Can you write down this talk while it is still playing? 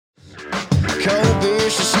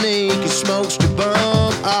sneak and smokes to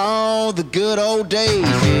bum all the good old days,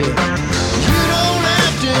 yeah. You don't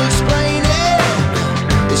have to explain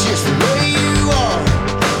it, it's just the way you are.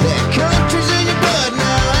 That country's in your blood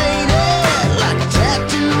now, ain't it? Like a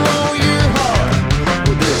tattoo on your heart.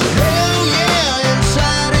 Well, there's a hell yeah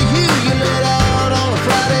inside of you, you let out on a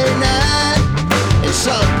Friday night. And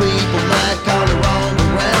some people might call it wrong, but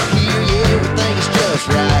around here, yeah, everything is just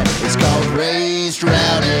right. It's called Raised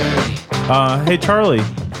Rowdy. Hey, Charlie.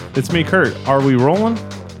 It's me, Kurt. Are we rolling?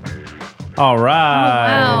 All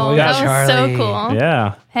right. Oh, wow. got That was Charlie. so cool.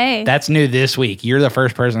 Yeah. Hey. That's new this week. You're the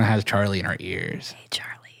first person that has Charlie in our ears. Hey,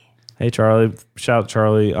 Charlie. Hey, Charlie. Shout out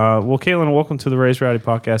Charlie. Well, Caitlin, welcome to the Raised Rowdy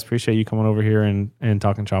podcast. Appreciate you coming over here and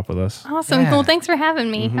talking shop with us. Awesome. Yeah. Well, thanks for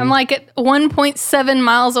having me. I'm like at 1.7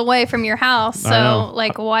 miles away from your house. I know. So,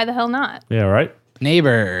 like, why the hell not? Yeah, right?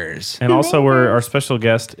 Neighbors. And also, our special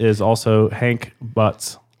guest is also Hank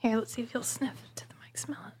Butts. Here, let's see if you'll sniff into the mic.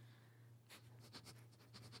 Smell it.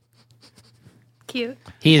 Cute.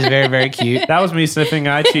 He is very, very cute. That was me sniffing.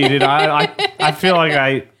 I cheated. I feel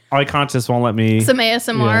like my conscience won't let me. Some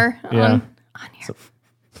ASMR Yeah.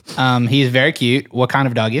 on here. He's very cute. What kind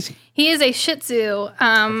of dog is he? He is a Shih Tzu.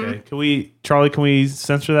 Okay. Charlie, can we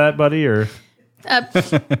censor that, buddy? Or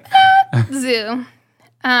Zoo.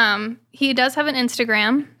 He does have an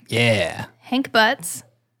Instagram, Yeah. Hank Butts.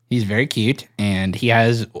 He's very cute, and he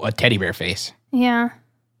has a teddy bear face. Yeah.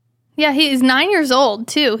 Yeah, he's 9 years old,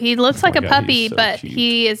 too. He looks like my a God, puppy, he's so but cute.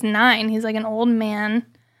 he is 9. He's like an old man.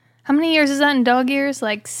 How many years is that in dog years?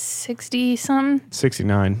 Like 60-something?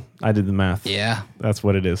 69. I did the math. Yeah. That's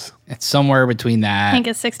what it is. It's somewhere between that. Hank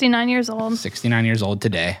is 69 years old. 69 years old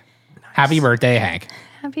today. Happy birthday, Hank.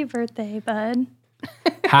 Happy birthday, bud.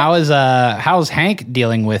 How's Hank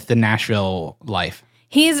dealing with the Nashville life?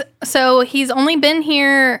 He's only been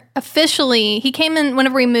here officially. He came in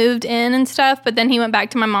whenever we moved in and stuff, but then he went back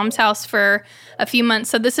to my mom's house for a few months.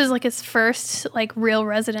 So this is like his first like real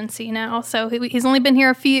residency now. So he's only been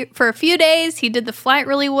here for a few days. He did the flight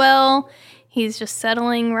really well. He's just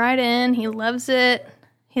settling right in. He loves it.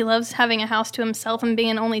 He loves having a house to himself and being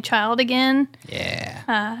an only child again.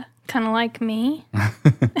 Yeah. Kind of like me.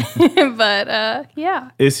 But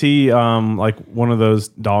yeah. Is he like one of those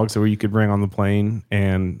dogs where you could bring on the plane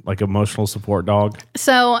and like emotional support dog?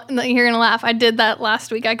 So you're going to laugh. I did that last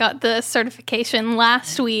week. I got the certification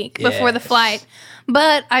last week before the Yes. flight.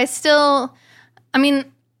 But I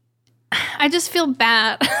just feel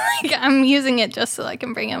bad. Like I'm using it just so I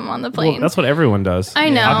can bring him on the plane. Well, that's what everyone does. I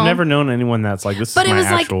know. I've never known anyone that's like, this but is it my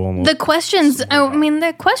was like actual. the questions.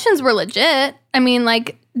 The questions were legit. I mean,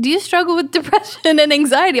 like, do you struggle with depression and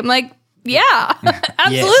anxiety? I'm like, yeah,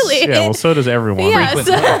 absolutely. yeah, well, so does everyone. Yeah,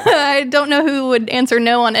 so I don't know who would answer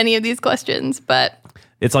no on any of these questions, but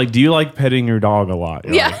It's like, do you like petting your dog a lot?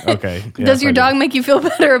 You're yeah. like, okay. Does yes, your I do. dog make you feel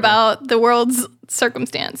better about the world's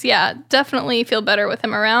circumstance? Yeah, definitely feel better with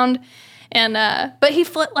him around. And but he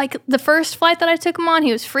like the first flight that I took him on,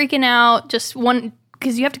 he was freaking out. Just one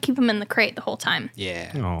because you have to keep him in the crate the whole time.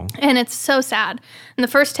 Yeah. Oh. And it's so sad. And the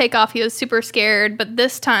first takeoff, he was super scared. But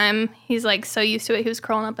this time, he's like so used to it. He was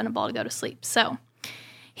curling up in a ball to go to sleep. So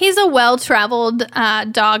he's a well-traveled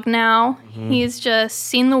dog now. He's just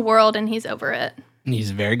seen the world and he's over it. He's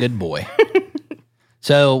a very good boy.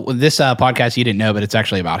 So this podcast you didn't know, but it's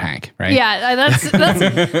actually about Hank, right? Yeah, that's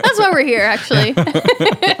why we're here, actually.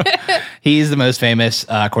 He's the most famous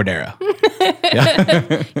Cordero.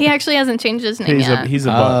 He actually hasn't changed his name yet. He's a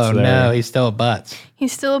Oh, butts there. no, he's still a butts.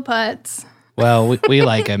 He's still a putz. Well, we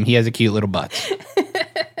like him. He has a cute little butts.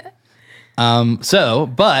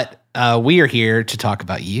 But we are here to talk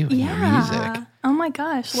about you and your music. Oh my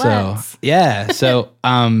gosh, So let's. yeah,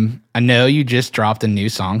 I know you just dropped a new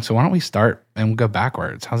song, so why don't we start and we'll go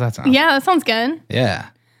backwards? How's that sound? Yeah, that sounds good. Yeah.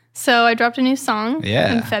 So I dropped a new song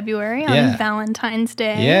Yeah. in February Yeah. on Valentine's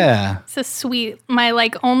Day. Yeah. It's a sweet, my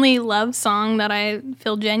like only love song that I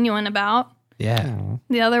feel genuine about. Yeah.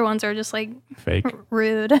 The other ones are just like Fake.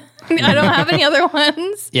 rude. I don't have any other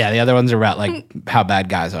ones. Yeah, the other ones are about like how bad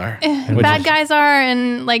guys are. Which Bad is- guys are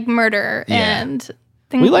and like murder Yeah. and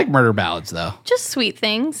things. We like murder ballads though. just sweet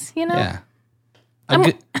things, you know? Yeah. I'm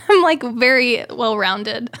like very well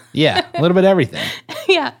rounded. Yeah, a little bit of everything.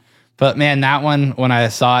 Yeah. But man, that one, when I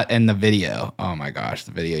saw it in the video, oh my gosh,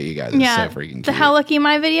 the video you guys is Yeah. so freaking cute. The How Lucky Am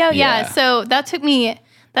I video? Yeah. Yeah. So that took me,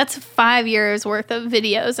 that's 5 years worth of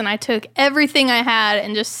videos. And I took everything I had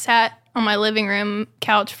and just sat on my living room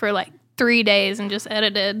couch for like 3 days and just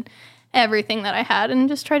edited everything that I had and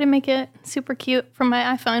just tried to make it super cute from my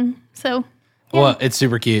iPhone. So Well, it's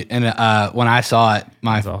super cute. And when I saw it,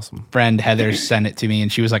 my awesome. friend Heather sent it to me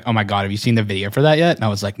and she was like, oh my God, have you seen the video for that yet? And I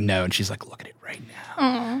was like, no. And she's like, look at it right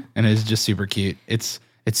now. And it's just super cute. It's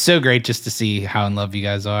it's so great just to see how in love you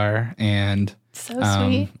guys are. And So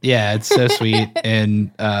sweet. yeah, it's so sweet.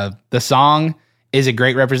 And the song is a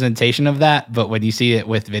great representation of that. But when you see it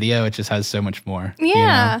with video, it just has so much more. you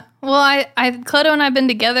Yeah. know? Well, Clodo and I have been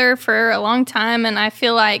together for a long time, and I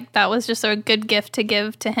feel like that was just a good gift to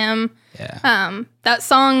give to him. Yeah. That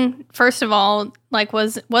song, first of all, like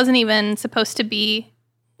wasn't even supposed to be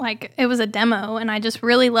like, it was a demo, and I just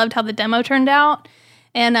really loved how the demo turned out.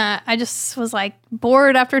 And I just was like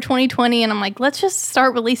bored after 2020, and I'm like, let's just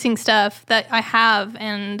start releasing stuff that I have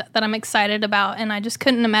and that I'm excited about. And I just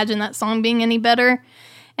couldn't imagine that song being any better,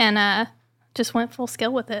 and just went full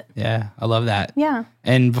scale with it. Yeah. I love that. Yeah.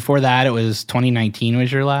 And before that, it was 2019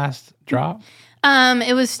 was your last drop?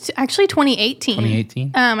 It was actually 2018.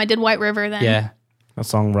 2018? I did White River then. Yeah. That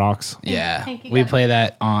song rocks. Yeah. Thank you, We guys. play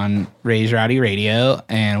that on Raise Rowdy Radio,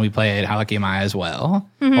 and we play it How Lucky Am I as well.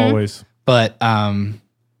 Mm-hmm. Always. But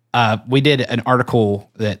we did an article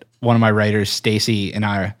that one of my writers, Stacy,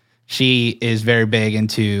 she is very big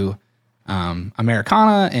into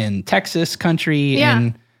Americana and Texas country. Yeah.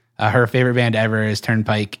 And her favorite band ever is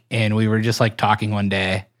Turnpike. And we were just like talking one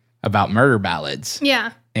day about murder ballads.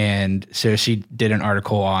 Yeah. And so she did an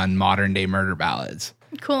article on modern day murder ballads.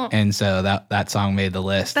 Cool. And so that song made the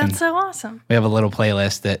list. That's and so awesome. we have a little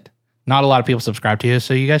playlist that not a lot of people subscribe to,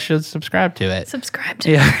 so you guys should subscribe to it. Subscribe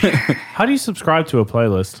to Yeah. How do you subscribe to a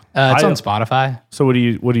playlist? It's I- on Spotify. So what do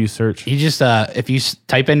you search? You just if you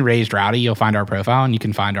type in Raised Rowdy, you'll find our profile, and you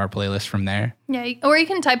can find our playlist from there. Yeah, or you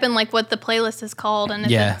can type in like what the playlist is called, and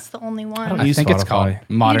if Yeah. it's the only don't one, use I think it's Spotify. called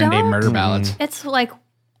Modern Day don't? Murder Ballads. it's like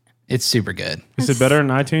It's super good. Is it better than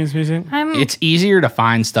iTunes Music? It's easier to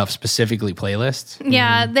find stuff specifically playlists.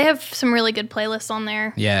 yeah, they have some really good playlists on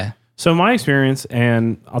there. Yeah. So my experience,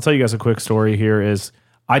 and I'll tell you guys a quick story here, is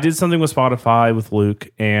I did something with Spotify with Luke,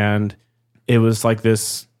 and it was like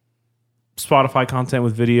this Spotify content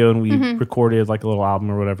with video, and we recorded like a little album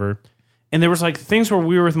or whatever. And there was like things where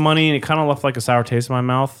we were with money, and it kind of left like a sour taste in my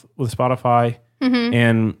mouth with Spotify.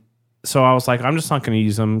 And so I was like, I'm just not going to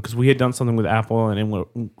use them because we had done something with Apple, and it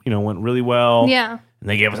went really well. Yeah, And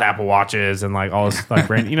they gave us Apple Watches and like all this like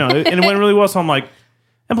brand, and it went really well. So I'm like,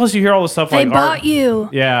 and plus you hear all this stuff they like bought you.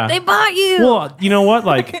 Yeah. They bought you. Well, you know what?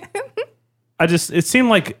 Like, it seemed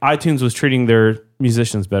like iTunes was treating their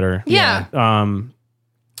musicians better. yeah.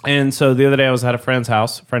 And so the other day I was at a friend's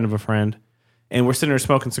house, a friend of a friend, and we're sitting there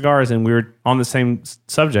smoking cigars, and we were on the same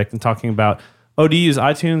subject and talking about, do you use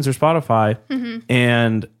iTunes or Spotify?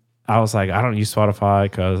 And I was like, I don't use Spotify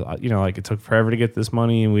because, like it took forever to get this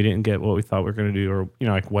money, and we didn't get what we thought we were going to do, or,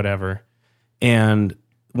 like whatever. And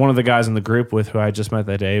one of the guys in the group with who I just met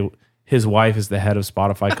that day, his wife is the head of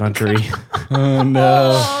Spotify Country. Oh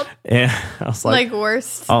no. And I was like, Like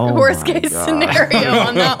worst Oh worst my case God. scenario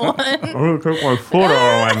on that one. I'm going to take my foot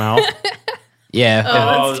out of my mouth. Yeah.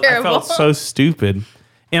 Oh, that's terrible. I felt so stupid.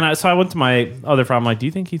 And so I went to my other friend. I'm like, do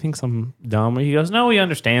you think he thinks I'm dumb? He goes, no, he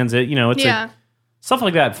understands it. It's Yeah. stuff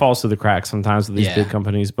like that falls through the cracks sometimes with these Yeah. big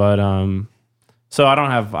companies. But so I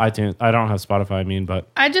don't have iTunes. I don't have Spotify. But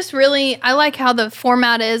I like how the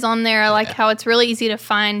format is on there. I like how it's really easy to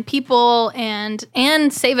find people and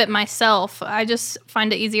save it myself. I just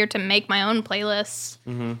find it easier to make my own playlists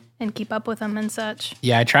and keep up with them and such.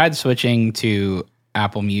 Yeah, I tried switching to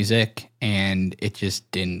Apple Music, and it just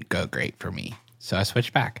didn't go great for me. So I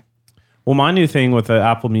switched back. well, my new thing with the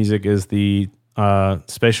Apple Music is the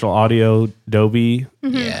spatial audio Dolby.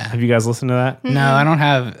 Yeah. Have you guys listened to that? Mm-hmm. No, I don't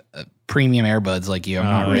have premium earbuds like you. I'm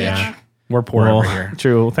not rich. yeah. We're poor Well, over here.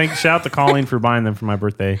 true. Shout out to Colleen for buying them for my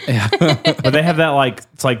birthday. Yeah. But they have that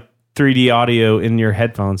it's like 3D audio in your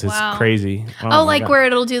headphones. It's Wow. crazy. Oh, my like God. where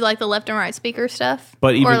it'll do like the left and right speaker stuff.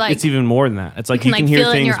 But even or like it's even more than that. It's like you can like hear feel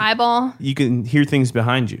it in things. your eyeball. You can hear things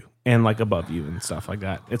behind you and like above you and stuff like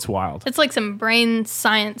that. It's wild. It's like some brain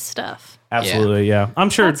science stuff. Absolutely, yeah. I'm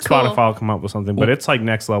sure That's Spotify cool. will come up with something, but it's like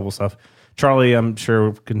next level stuff. Charlie, I'm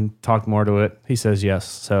sure can talk more to it. He says yes.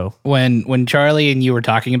 So When Charlie and you were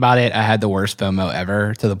talking about it, I had the worst FOMO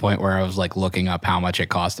ever, to the point where I was like looking up how much it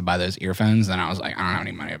cost to buy those earphones, and I was like, I don't have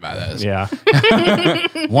any money to buy those. yeah,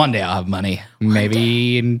 One day I'll have money,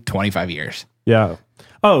 maybe in 25 years. yeah.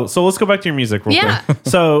 Oh, so let's go back to your music real Yeah. quick.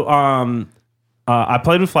 So I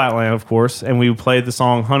played with Flatland, of course, and we played the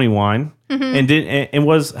song Honey Wine. And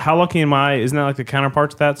was How Lucky Am I? Isn't that like the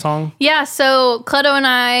counterpart to that song? Yeah, so Cleto and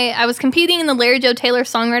I was competing in the Larry Joe Taylor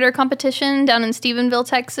Songwriter Competition down in Stephenville,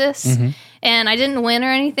 Texas. And I didn't win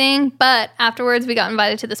or anything, but afterwards we got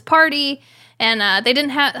invited to this party. And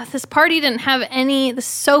this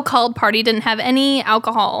so-called party didn't have any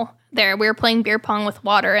alcohol there. We were playing beer pong with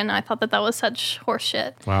water, and I thought that was such horse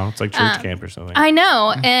shit. Wow, it's like church camp or something. I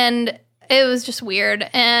know, and it was just weird.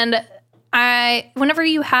 And whenever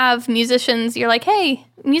you have musicians, you're like, hey,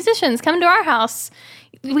 musicians, come to our house.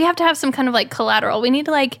 We have to have some kind of like collateral. We need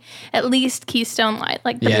to like at least Keystone Light.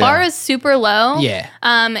 Like the bar is super low. Yeah.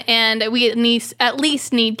 And we at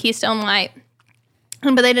least need Keystone Light.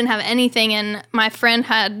 But they didn't have anything, and my friend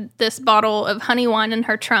had this bottle of honey wine in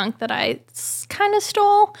her trunk that I kind of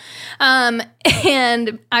stole. And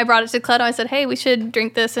I brought it to Cleto. I said, hey, we should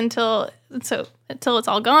drink this until it's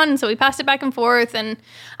all gone. And so we passed it back and forth, and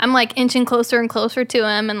I'm like inching closer and closer to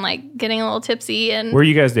him and like getting a little tipsy. And Were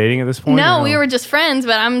you guys dating at this point? no, we were just friends,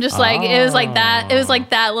 but I'm just like, it was like that. It was like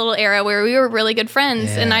that little era where we were really good friends,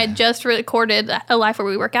 and I had just recorded A Life Where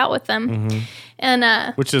We Work Out with them. Mm-hmm. And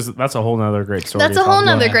that's a whole nother great story. that's a whole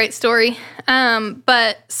nother great story.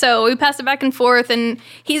 But so we passed it back and forth, and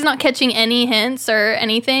he's not catching any hints or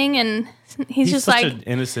anything, and he's just such like an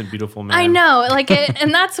innocent, beautiful man. I know, like it,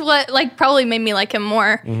 and that's what like probably made me like him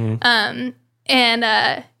more. And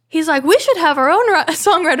he's like, we should have our own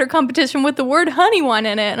songwriter competition with the word honey wine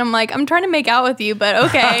in it. And I'm like, I'm trying to make out with you, but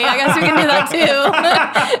okay, I guess we can do that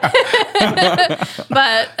too.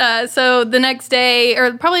 But so the next day,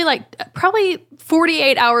 or probably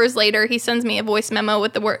 48 hours later, he sends me a voice memo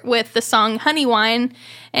with the song Honey Wine.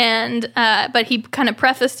 And but he kind of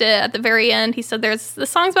prefaced it at the very end. He said, the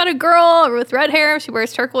song's about a girl with red hair. She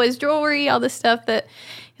wears turquoise jewelry, all this stuff that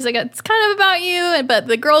he's like, it's kind of about you, but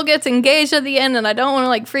the girl gets engaged at the end, and I don't want to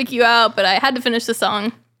like freak you out, but I had to finish the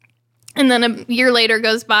song. And then a year later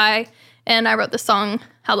goes by, and I wrote the song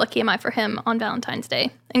How Lucky Am I for Him on Valentine's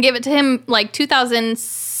Day, and gave it to him like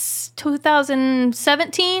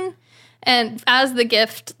 2017, and as the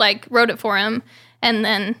gift, like wrote it for him, and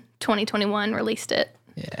then 2021 released it.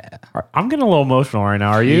 Yeah. I'm getting a little emotional right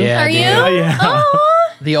now. Are you? Yeah, Are dude. you? Yeah. Aw.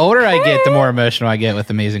 The older I get, the more emotional I get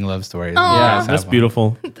with amazing love stories. Aw. Yeah, Have that's one.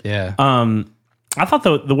 beautiful. Yeah. I thought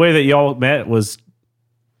the way that y'all met was,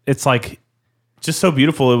 it's like just so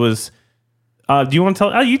beautiful. It was. Do you want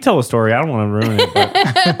to tell? You tell a story. I don't want to ruin it.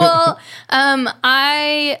 But. Well,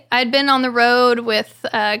 I'd been on the road with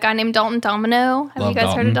a guy named Dalton Domino. Have Love you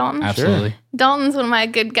guys heard of Dalton? Absolutely. Dalton's one of my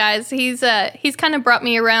good guys. He's kind of brought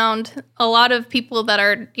me around a lot of people that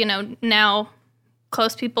are, now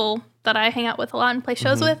close people that I hang out with a lot and play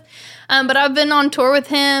shows with. But I've been on tour with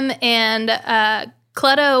him, and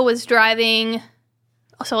Cleto was driving.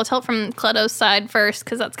 So I'll tell it from Cleto's side first,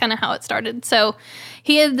 because that's kind of how it started. So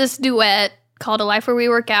he had this duet called A Life Where We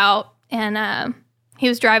Work Out, and he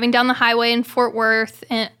was driving down the highway in Fort Worth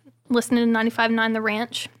and listening to 95.9 The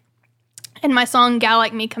Ranch. And my song Gal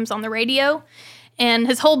Like Me comes on the radio, and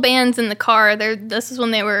his whole band's in the car. This is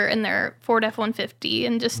when they were in their Ford F-150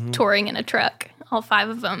 and just touring in a truck, all 5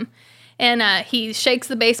 of them. And he shakes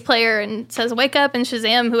the bass player and says, "Wake up and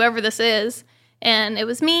Shazam whoever this is." And it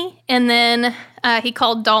was me. And then he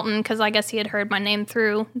called Dalton, because I guess he had heard my name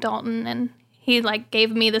through Dalton, and he like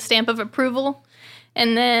gave me the stamp of approval.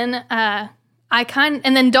 And then and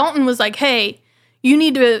then Dalton was like, "Hey, you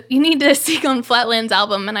need to sing on Flatland's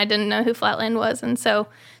album." And I didn't know who Flatland was, and so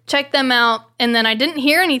checked them out. And then I didn't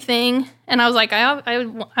hear anything, and I was like,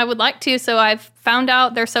 I would like to. So I found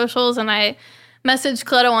out their socials, and I messaged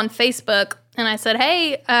Cleto on Facebook, and I said,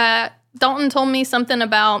 "Hey, Dalton told me something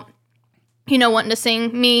about wanting to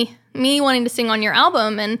sing me wanting to sing on your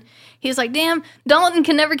album." And he's like, "Damn, Dalton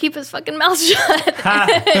can never keep his fucking mouth shut."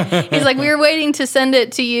 He's like, "We were waiting to send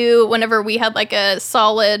it to you whenever we had like a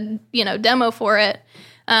solid, demo for it.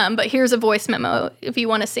 But here's a voice memo if you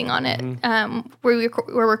want to sing on it."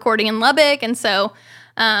 We're recording in Lubbock, and so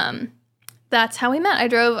that's how we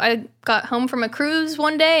met. I got home from a cruise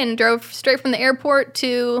one day and drove straight from the airport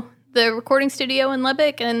to the recording studio in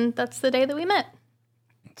Lubbock, and that's the day that we met.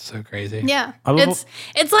 So crazy. Yeah, I love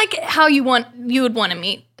it's like how you would want to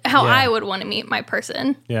meet, how I would want to meet my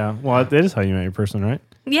person. Yeah, well, that is how you met your person, right?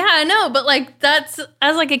 Yeah, I know, but like that's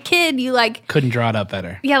as like a kid, you like Couldn't draw it up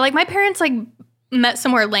better. yeah, like my parents like met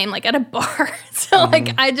somewhere lame, like at a bar. So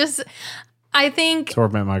like I think That's where I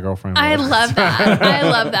met my girlfriend. I love that. I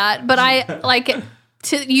love that, but I like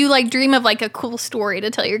you like dream of like a cool story to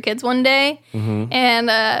tell your kids one day, and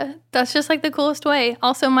that's just like the coolest way.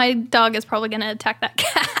 Also, my dog is probably gonna attack that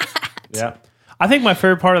cat. Yeah, I think my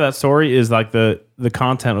favorite part of that story is like the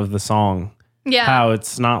content of the song. Yeah. How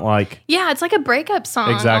it's not like Yeah, it's like a breakup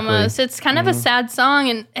song Exactly. almost. It's kind of a sad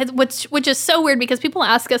song, and which is so weird because people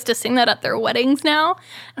ask us to sing that at their weddings now,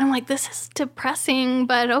 and I'm like, this is depressing,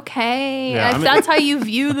 but okay, Yeah, if I mean- that's how you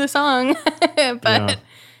view the song. But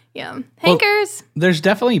Yeah. Hankers. There's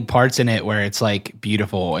definitely parts in it where it's like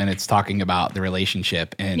beautiful and it's talking about the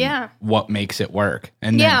relationship and Yeah. what makes it work.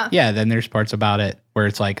 And then, then there's parts about it where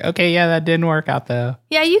it's like, okay, yeah, that didn't work out though.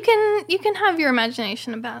 Yeah, you can have your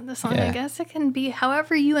imagination about the song. Yeah. I guess it can be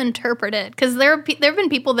however you interpret it. Because there have been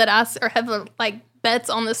people that ask or have like bets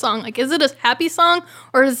on the song. Like, is it a happy song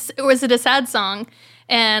or is it a sad song?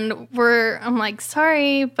 And I'm like,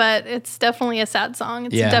 sorry, but it's definitely a sad song.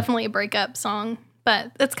 It's definitely a breakup song.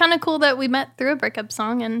 But it's kind of cool that we met through a breakup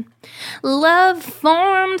song and love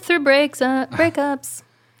formed through breakups.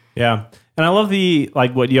 Yeah. And I love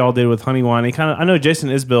what y'all did with Honey Wine. I know Jason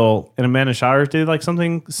Isbell and Amanda Shires did like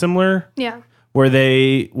something similar. Yeah. Where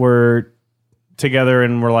they were together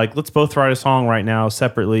and were like, let's both write a song right now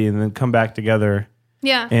separately and then come back together.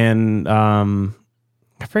 Yeah. And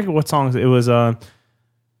I forget what songs it was.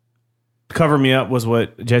 Cover Me Up was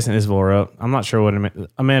what Jason Isbell wrote. I'm not sure what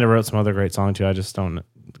Amanda wrote some other great song too. I just can't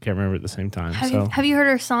remember at the same time. Have you heard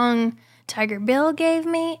her song Tiger Bill gave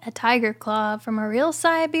me a tiger claw from a real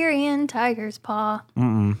Siberian tiger's paw?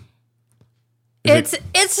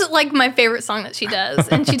 It's like my favorite song that she does.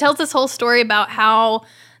 And she tells this whole story about how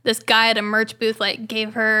this guy at a merch booth like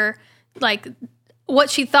gave her like what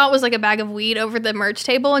she thought was like a bag of weed over the merch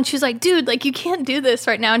table, and she's like, dude, like you can't do this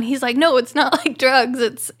right now. And he's like, no, it's not like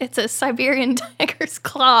drugs, it's a Siberian tiger's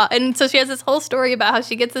claw. And so she has this whole story about how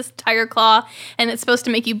she gets this tiger claw and it's supposed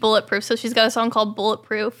to make you bulletproof. So she's got a song called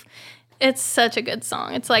Bulletproof. It's such a good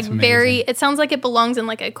song. It's like it sounds like it belongs in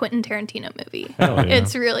like a Quentin Tarantino movie. Hell yeah.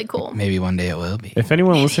 It's really cool. Maybe one day it will be. If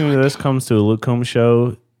anyone listening to this comes to a Luke Combs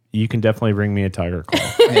show, you can definitely bring me a tiger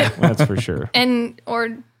claw. That's for sure.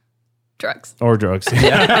 Or drugs. Or drugs.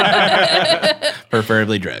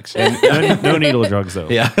 Preferably drugs. No needle drugs though.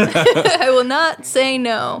 Yeah. I will not say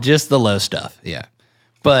no. Just the low stuff. Yeah.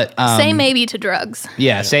 But Say maybe to drugs.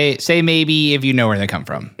 Yeah, say maybe if you know where they come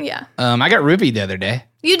from. Yeah. I got roofied the other day.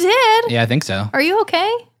 You did? Yeah, I think so. Are you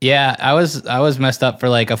okay? Yeah, I was messed up for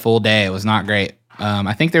like a full day. It was not great.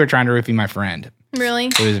 I think they were trying to roofie my friend. Really?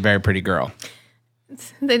 It was a very pretty girl.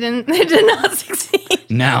 They did not succeed.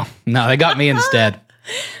 No, they got me instead.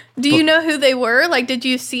 Do you know who they were? Like, did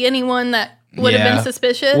you see anyone that would have been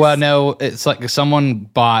suspicious? Well, no, it's like someone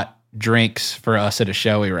bought drinks for us at a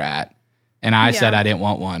show we were at, and I said I didn't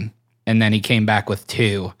want one. And then he came back with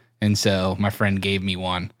 2, and so my friend gave me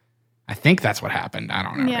one. I think that's what happened. I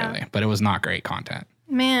don't know really, but it was not great content.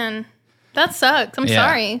 Man, that sucks. I'm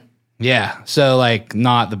sorry. Yeah, so like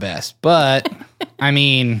not the best, but I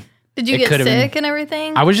mean... Did you get sick and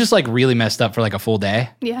everything? I was just like really messed up for like a full day.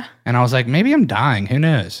 Yeah. And I was like, maybe I'm dying. Who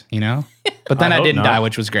knows? You know? But then I didn't die,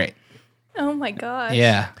 which was great. Oh my gosh.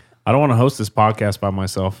 Yeah. I don't want to host this podcast by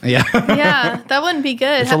myself. Yeah. Yeah, that wouldn't be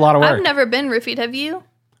good. It's a lot of work. I've never been roofied. Have you?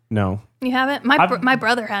 No. You haven't? My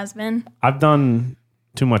brother has been. I've done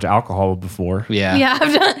too much alcohol before. Yeah. Yeah,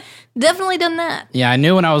 I've definitely done that. Yeah, I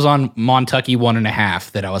knew when I was on Montucky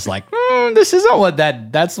 1.5 that I was like, this isn't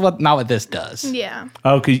not what this does. Yeah.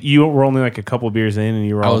 Oh, because you were only like a couple beers in and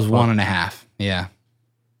you were I all was fucked. 1.5. Yeah.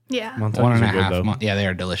 Yeah. Montucky's are good, though. Yeah, they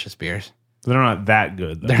are delicious beers. They're not that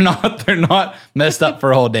good, though. They're not messed up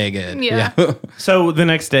for a whole day good. Yeah. So the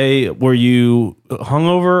next day, were you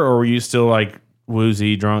hungover or were you still like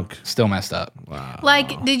woozy, drunk? Still messed up. Wow.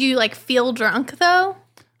 Like, did you like feel drunk though?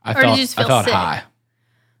 I Or did you just feel felt sick? high.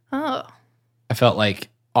 Oh, I felt like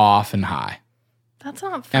off and high. that's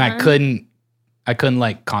not fun. And I couldn't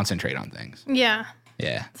like concentrate on things. Yeah.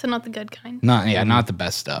 Yeah. So not the good kind. Not the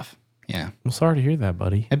best stuff. Yeah. I'm sorry to hear that,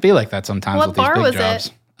 buddy. It'd be like that sometimes What with these bar big was jobs.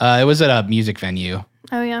 it? It was at a music venue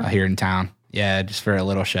Oh yeah. here in town. Yeah, just for a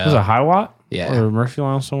little show. It was a High Watt? Yeah. Or Murphy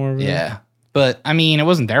Lounge somewhere over there? Yeah. But I mean, it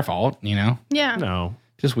wasn't their fault, you know? Yeah. No.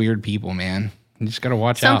 Just weird people, man. You just gotta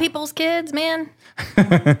watch Some out. people's kids, man.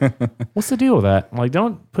 What's the deal with that? Like,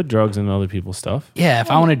 don't put drugs in other people's stuff. Yeah, if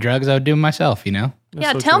I wanted drugs, I would do them myself, you know?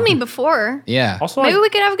 Yeah, so tell true. me before. Yeah. Also, Maybe like, we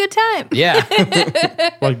could have a good time. Yeah.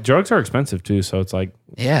 like, drugs are expensive too, so it's like,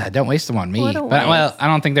 Yeah, don't waste them on me. What a But well, waste. I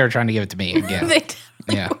don't think they were trying to give it to me again. They-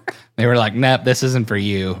 Yeah. They were like, nope, this isn't for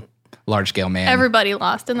you, large scale man. Everybody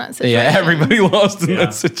lost in that situation. Yeah, everybody lost in Yeah.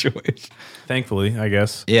 that situation. thankfully, I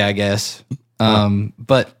guess. Yeah, I guess.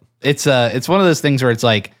 But it's one of those things where it's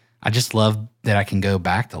like, I just love that I can go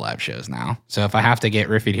back to live shows now. So if I have to get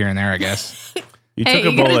riffied here and there, I guess. You Hey, took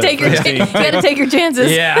a you gotta bullet. take your for the you team. gotta take your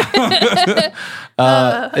chances. Yeah.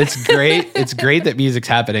 It's great. It's great that music's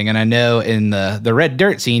happening. And I know in the Red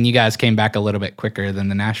Dirt scene, you guys came back a little bit quicker than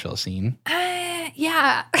the Nashville scene.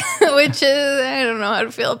 Yeah. Which is I don't know how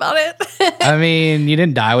to feel about it. I mean, you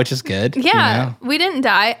didn't die, which is good. you Yeah, know? we didn't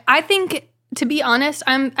die. I think, to be honest,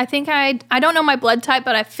 I don't know my blood type,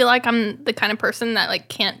 but I feel like I'm the kind of person that like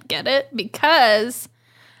can't get it because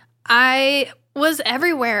I was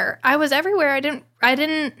everywhere. I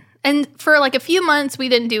didn't, and for like a few months we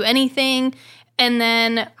didn't do anything. And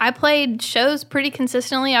then I played shows pretty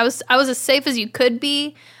consistently. I was as safe as you could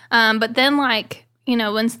be. But then like,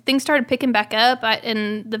 when things started picking back up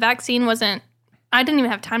and the vaccine I didn't even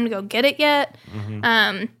have time to go get it yet.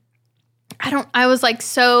 Mm-hmm. I was like,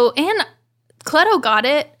 and Cleto got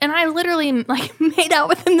it, and I literally like made out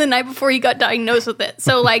with him the night before he got diagnosed with it.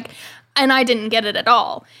 So like, and I didn't get it at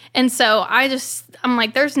all. And so I'm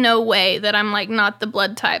like, there's no way that I'm like not the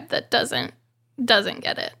blood type that doesn't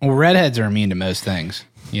get it. Well, redheads are immune to most things.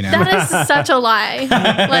 That is such a lie.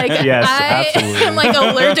 Like, Yes, I absolutely. am like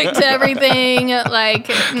allergic to everything. Like,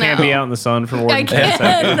 no. Can't be out in the sun for more I than 10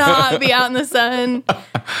 seconds. cannot be out in the sun.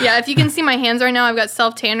 Yeah, if you can see my hands right now, I've got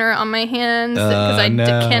self tanner on my hands because I no.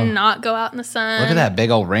 cannot go out in the sun. Look at that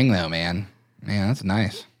big old ring, though, man. Man, that's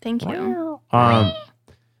nice. Thank you. Cleto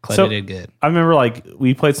So- did good. I remember like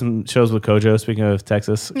we played some shows with Kojo, speaking of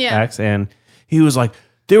Texas Yeah. acts, and he was like,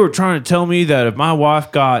 they were trying to tell me that if my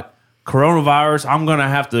wife got coronavirus, I'm going to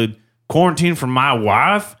have to quarantine from my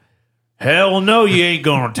wife. Hell no, you ain't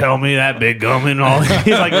going to tell me that, big gummy and all. He's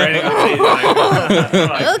like ready to go.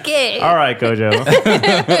 Like, Okay. all right, Kojo.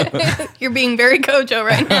 You're being very Kojo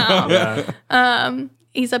right now. Yeah.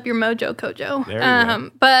 Ease up your mojo, Kojo. There you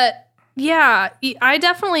go. But yeah, I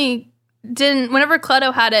definitely didn't. Whenever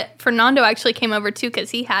Cleto had it, Fernando actually came over too because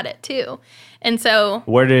he had it too. And so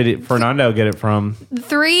Where did Fernando get it from?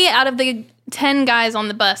 3 out of the 10 guys on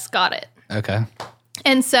the bus got it. Okay.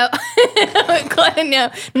 And so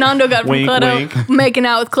Nando got from Wink, Cleto wink. making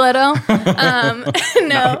out with Cleto.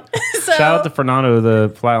 No. So, Shout out to Fernando, the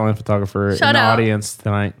Flatland photographer Shout in the out. audience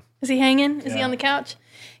tonight. is he hanging? Is he on the couch?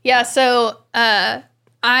 Yeah. So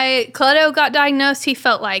Cleto got diagnosed. He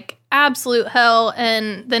felt like absolute hell,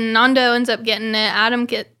 and then Nando ends up getting it. Adam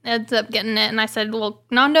ends up getting it, and I said, "Well,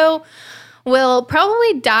 Nando will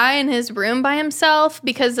probably die in his room by himself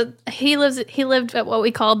because he lived at what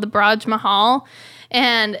we called the Braj Mahal."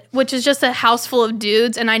 And which is just a house full of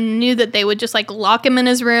dudes, and I knew that they would just like lock him in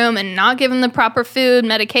his room and not give him the proper food,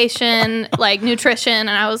 medication, like nutrition. And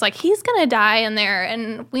I was like, he's gonna die in there,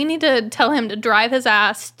 and we need to tell him to drive his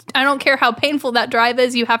ass. I don't care how painful that drive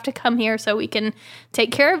is. You have to come here so we can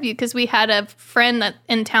take care of you, because we had a friend that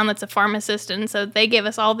in town that's a pharmacist, and so they gave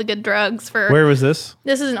us all the good drugs for. Where was this?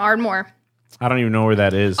 This is in Ardmore. I don't even know where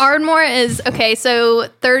that is. Ardmore is okay. So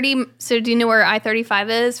do you know where I-35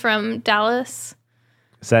 is from Dallas?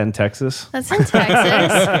 Is that in Texas? That's in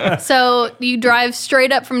Texas. So you drive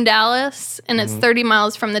straight up from Dallas, and it's 30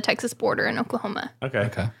 miles from the Texas border in Oklahoma.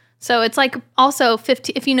 Okay. So it's like also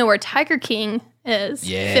 50, if you know where Tiger King is,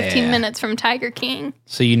 Yeah. 15 minutes from Tiger King.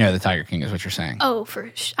 So you know the Tiger King is what you're saying. Oh,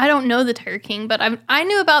 I don't know the Tiger King, but I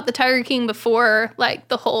knew about the Tiger King before, like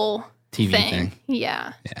the whole TV thing.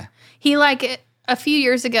 Yeah. Yeah. He a few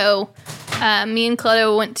years ago, me and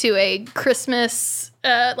Cleto went to a Christmas,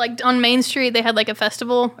 like on Main Street. They had like a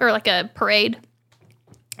festival or like a parade,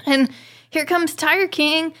 and here comes Tiger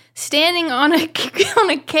King standing on a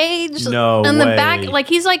cage No on the way. back. Like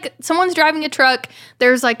he's like someone's driving a truck.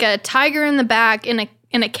 There's like a tiger in the back in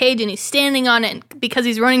a cage, and he's standing on it because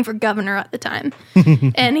he's running for governor at the time.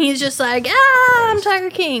 And he's just like, I'm Tiger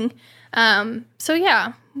King. So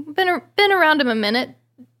yeah, been around him a minute.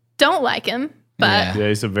 Don't like him. But Yeah,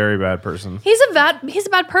 he's a very bad person. he's a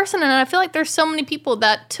bad person, and I feel like there's so many people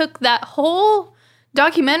that took that whole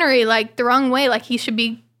documentary like the wrong way. Like he should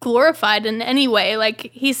be glorified in any way.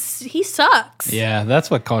 Like he sucks. Yeah, that's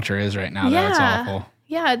what culture is right now. Though. It's awful.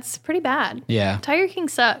 Yeah, it's pretty bad. Yeah. Tiger King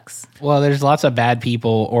sucks. Well, there's lots of bad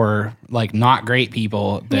people or like not great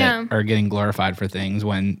people that Yeah. are getting glorified for things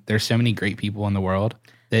when there's so many great people in the world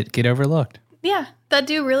that get overlooked. Yeah, that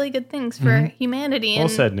do really good things for humanity. Well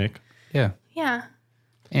And said, Nick. Yeah. yeah,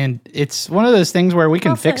 And it's one of those things where we can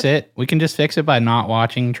Well fix said. it. We can just fix it by not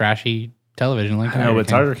watching trashy television like I know, but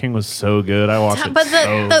King. Tiger King was so good. I watched it. but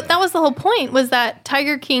so that was the whole point, was that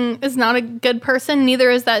Tiger King is not a good person.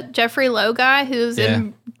 Neither is that Jeffrey Lowe guy who's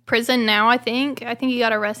in prison now. I think he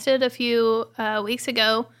got arrested a few weeks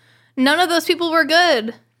ago. None of those people were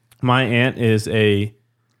good. My aunt is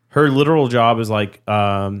her literal job is like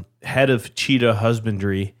head of cheetah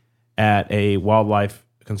husbandry at a wildlife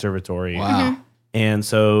conservatory. Wow. And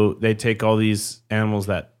so they take all these animals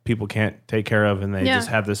that people can't take care of, and they Yeah. just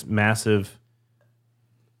have this massive.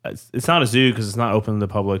 It's not a zoo because it's not open to the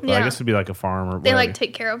public, but I Yeah. guess it'd be like a farm or They whatever. like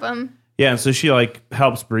take care of them. Yeah, and so she like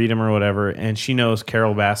helps breed them or whatever, and she knows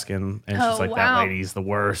Carol Baskin, and Oh, she's like, wow. that lady's the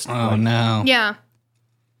worst. Oh, Like, no. Yeah.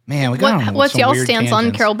 Man, we got on What's some y'all's weird stance on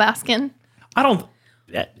tangents. Carol Baskin? I don't.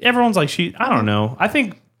 Everyone's like I don't know. I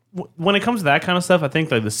think when it comes to that kind of stuff, I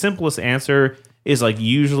think like the simplest answer is like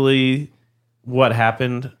usually what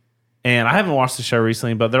happened. And I haven't watched the show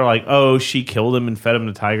recently, but they're like, oh, she killed him and fed him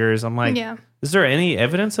to tigers. I'm like, Yeah. is there any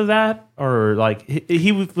evidence of that? Or like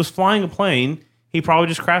he was flying a plane. He probably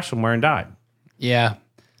just crashed somewhere and died. Yeah.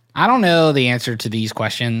 I don't know the answer to these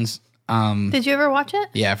questions. Did you ever watch it?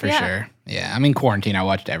 Yeah, for sure. Yeah. I'm in quarantine. I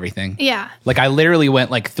watched everything. Yeah. Like, I literally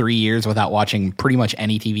went like 3 years without watching pretty much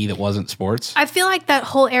any TV that wasn't sports. I feel like that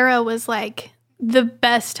whole era was like the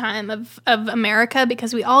best time of America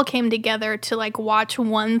because we all came together to like watch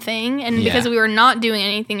one thing. And because we were not doing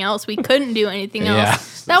anything else, we couldn't do anything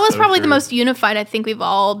else. Yeah. That was So probably true. the most unified I think we've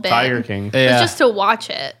all been. Tiger King. It's Yeah. just to watch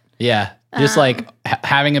it. Yeah. Just like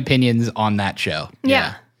having opinions on that show.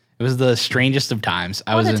 Yeah. It was the strangest of times.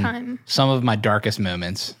 I was a in time. some of my darkest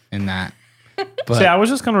moments in that. But See, I was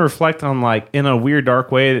just going to reflect on like in a weird,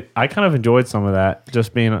 dark way. I kind of enjoyed some of that,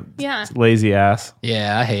 just being a Yeah. lazy ass.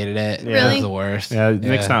 yeah, I hated it. It Really? was the worst. Yeah,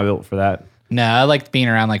 Nick's not built for that. No, I liked being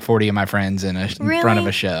around like 40 of my friends in front of Really?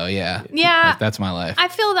 a show. Yeah. Yeah. Like, that's my life. I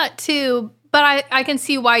feel that too, but I can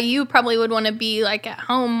see why you probably would want to be like at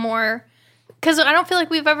home more because I don't feel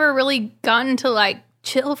like we've ever really gotten to like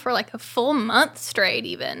chill for like a full month straight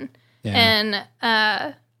even. Yeah. And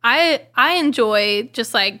I enjoy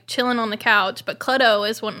just like chilling on the couch, but Clutto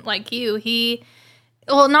is one like you.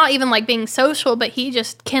 Well, not even like being social, but he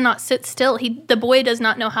just cannot sit still. The boy does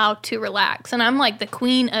not know how to relax. And I'm like the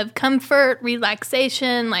queen of comfort,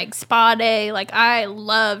 relaxation, like spa day. Like I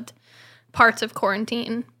loved parts of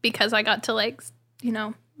quarantine because I got to like,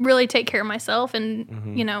 really take care of myself and,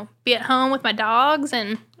 be at home with my dogs.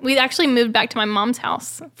 And we actually moved back to my mom's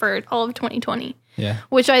house for all of 2020, yeah.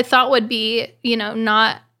 which I thought would be,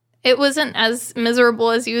 it wasn't as miserable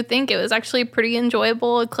as you would think. It was actually pretty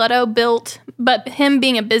enjoyable. Clutto built, but him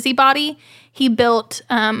being a busybody, he built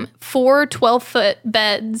 4 12-foot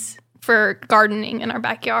beds for gardening in our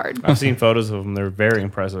backyard. I've seen photos of them. They're very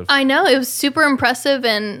impressive. I know, it was super impressive,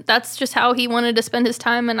 and that's just how he wanted to spend his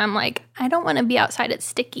time. And I'm like, I don't want to be outside. It's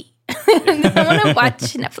sticky. I want to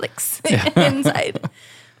watch Netflix inside.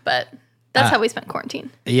 But that's how we spent quarantine.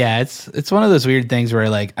 Yeah, it's one of those weird things where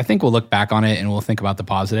like I think we'll look back on it and we'll think about the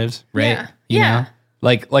positives, right? Yeah. You Yeah. know?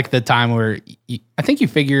 Like the time where I think you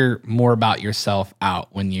figure more about yourself out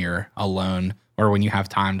when you're alone or when you have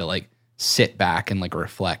time to like sit back and like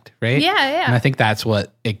reflect, right? Yeah, yeah. And I think that's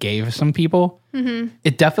what it gave some people. Mm-hmm.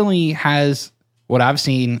 It definitely has, what I've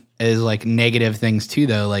seen is like negative things too,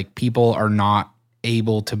 though. Like people are not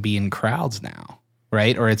able to be in crowds now,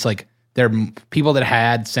 right? Or it's like they're people that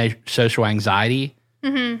had social anxiety.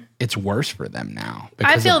 Mm-hmm. It's worse for them now. I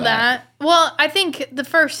because feel of that. Well, I think the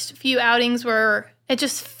first few outings it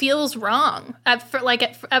just feels wrong. At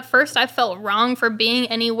first, I felt wrong for being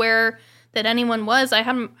anywhere that anyone was. I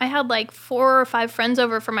had like 4 or 5 friends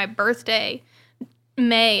over for my birthday,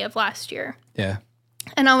 May of last year. Yeah.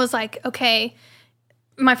 And I was like, okay.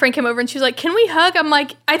 My friend came over and she was like, can we hug? I'm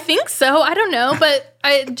like, I think so. I don't know.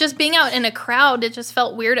 But just being out in a crowd, it just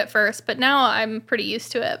felt weird at first. But now I'm pretty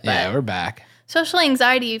used to it. But Yeah, we're back. social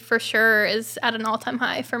anxiety for sure is at an all-time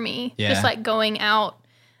high for me. Yeah. Just like going out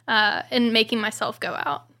and making myself go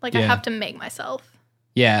out. Like I Yeah. have to make myself.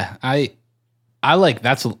 Yeah, I like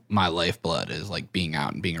that's my lifeblood is like being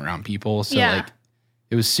out and being around people. So Yeah. like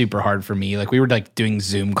it was super hard for me. Like we were like doing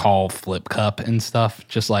Zoom call flip cup and stuff.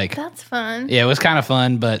 Just like That's fun. yeah, it was kind of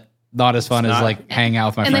fun, but not as fun as not. like hanging out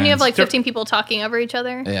with my And friends. then you have like 15 people talking over each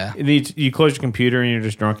other. yeah. You close your computer and you're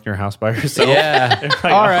just drunk in your house by yourself. Yeah. Like,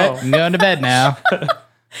 All right, oh. I'm going to bed now.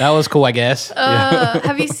 That was cool, I guess.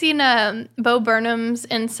 Have you seen Bo Burnham's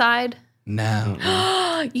Inside? No.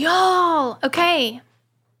 Y'all, okay.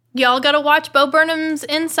 Y'all got to watch Bo Burnham's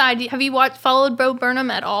Inside. Have you followed Bo Burnham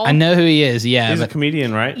at all? I know who he is. Yeah, He's a but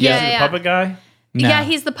comedian, right? Yeah, He's the yeah. puppet guy. no. Yeah,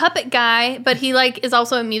 he's the puppet guy, but he like is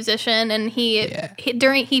also a musician, and he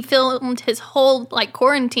filmed his whole like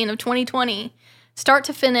quarantine of 2020, start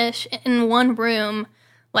to finish in one room,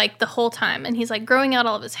 like the whole time, and he's like growing out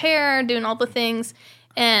all of his hair, doing all the things,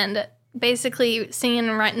 and basically singing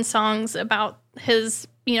and writing songs about his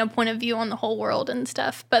point of view on the whole world and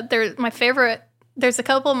stuff. But there's a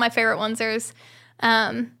couple of my favorite ones. There's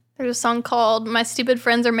a song called "My Stupid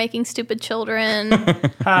Friends Are Making Stupid Children."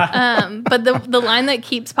 But the line that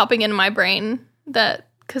keeps popping into my brain,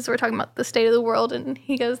 because we're talking about the state of the world, and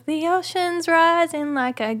he goes, "The ocean's rising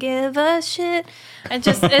like I give a shit."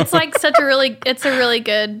 It's like it's a really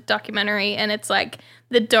good documentary, and it's like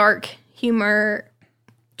the dark humor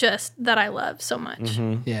just that I love so much.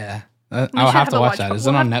 Yeah. should I'll have have to a watch watch that. Is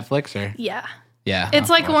party. it on Netflix or? Yeah. Yeah. It's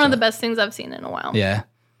I'll like watch one of the that. best things I've seen in a while. Yeah.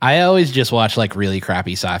 I always just watch like really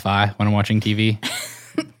crappy sci-fi when I'm watching TV.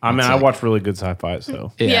 I mean, I like- watch really good sci-fi,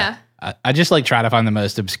 so Yeah. I just like try to find the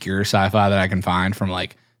most obscure sci-fi that I can find from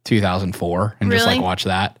like 2004 and just Really? like watch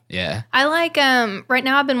that. Yeah. I like right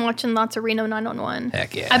now I've been watching lots of Reno 911.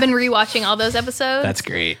 Heck yeah. I've been rewatching all those episodes. That's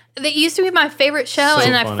great. That used to be my favorite show, So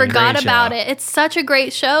and I funny. forgot Great about show. it. It's such a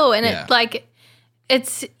great show, and Yeah.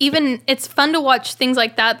 it's fun to watch things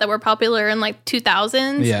like that were popular in like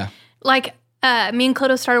 2000s. Yeah. Like me and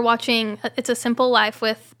Clodo started watching It's a Simple Life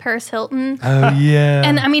with Paris Hilton. Oh yeah.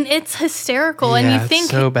 And I mean, it's hysterical. And Yeah, you it's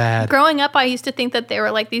think, so bad. growing up, I used to think that they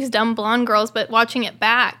were like these dumb blonde girls, but watching it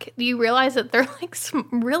back, you realize that they're like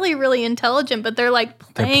really, really intelligent, but they're like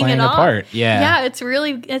playing, playing it a off. part, yeah. Yeah, it's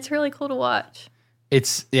really cool to watch.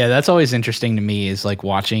 That's always interesting to me is like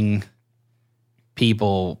watching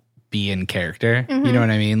people be in character. Mm-hmm. You know what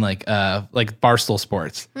I mean? Like Barstool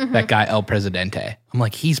Sports, that guy El Presidente. I'm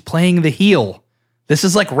like, he's playing the heel. This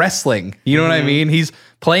is like wrestling. You know what I mean? He's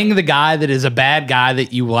playing the guy that is a bad guy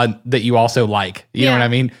that you want, that you also like. You know Yeah. what I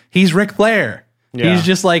mean? He's Ric Flair. Yeah. He's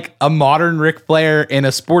just like a modern Ric Flair in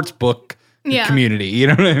a sports book Yeah. community. You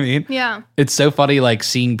know what I mean? Yeah, It's so funny, like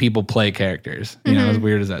seeing people play characters. You know, as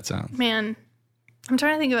weird as that sounds. man. I'm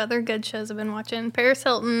trying to think of other good shows I've been watching. Paris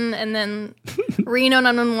Hilton and then Reno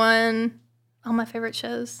 911. All my favorite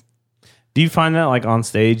shows. Do you find that like on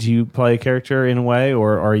stage you play a character in a way,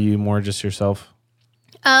 or are you more just yourself?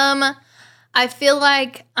 I feel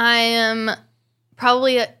like I am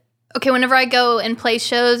probably okay. Whenever I go and play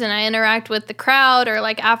shows and I interact with the crowd, or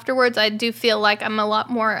like afterwards, I do feel like I'm a lot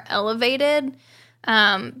more elevated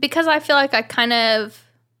because I feel like I kind of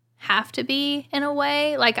have to be in a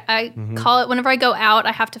way. Like I call it whenever I go out,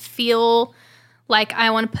 I have to feel like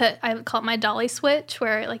I want to put. I call it my dolly switch,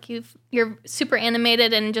 where like you're super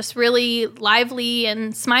animated and just really lively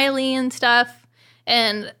and smiley and stuff.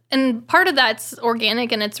 And part of that's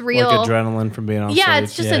organic and it's real. Like adrenaline from being on Yeah, stage?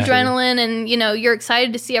 it's just adrenaline, and you're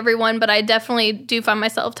excited to see everyone. But I definitely do find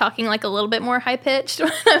myself talking like a little bit more high pitched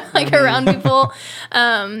when I'm like around people.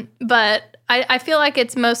 But I feel like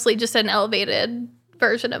it's mostly just an elevated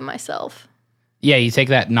version of myself, Yeah, you take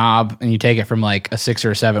that knob and you take it from like a 6 or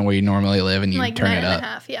a 7 where you normally live and you like turn 9 it and up. a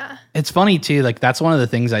half. Yeah, It's funny too, like that's one of the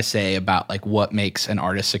things I say about like what makes an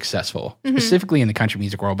artist successful, specifically in the country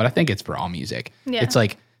music world, but I think it's for all music. Yeah. It's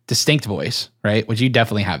like distinct voice, right? Which you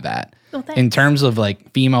definitely have that. Well, thanks. In terms of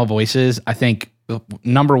like female voices, I think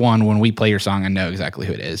number one, when we play your song, I know exactly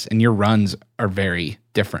who it is. And your runs are very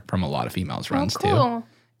different from a lot of females' runs too. cool.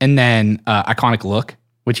 And then iconic look,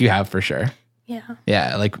 which you have for sure. Yeah,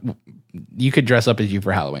 Yeah, like you could dress up as you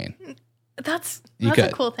for Halloween. that's You a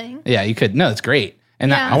could. cool thing. Yeah, you could. No, it's great.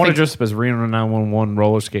 And Yeah. I want to think- dress up as Reno 911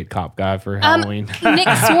 roller skate cop guy for Halloween. Nick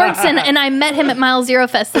Swartzen, and I met him at Mile Zero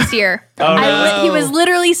Fest this year. He was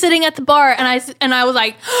literally sitting at the bar, and I was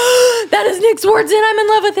like, "That is Nick Swartzen! I'm in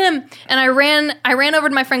love with him!" And I ran over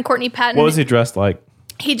to my friend Courtney Patton. What was he dressed like?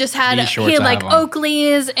 He just had These shorts he had I like have on.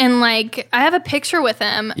 Oakleys, and like I have a picture with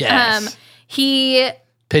him. Yes. He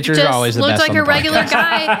Pictures just are always the looked best like on a the regular podcast.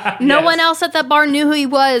 guy. No one else at that bar knew who he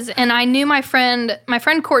was, and I knew my friend. My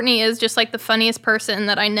friend Courtney is just like the funniest person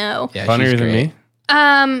that I know. Yeah, Funnier she's than great.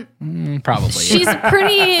 me? Probably. She's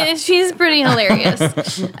pretty hilarious.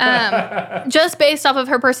 Just based off of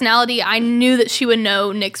her personality, I knew that she would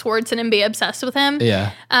know Nick Swartzen and be obsessed with him.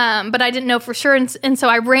 Yeah. But I didn't know for sure, and so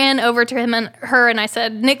I ran over to him and her, and I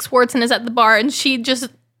said, "Nick Swartzen is at the bar," and she just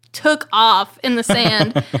took off in the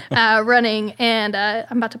sand, running. And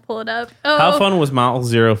I'm about to pull it up. Oh, How fun was Mile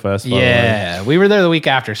Zero Fest? By the way? Yeah. We were there the week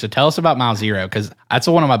after. So tell us about Mile Zero, because that's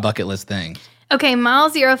one of my bucket list things. Okay, Mile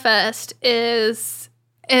Zero Fest is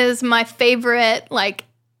my favorite,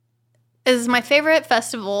 is my favorite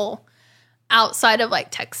festival outside of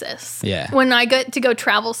like Texas. Yeah. When I get to go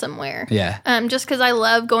travel somewhere. Yeah. Just because I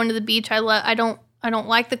love going to the beach. I don't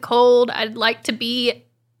like the cold. I'd like to be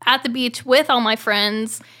at the beach with all my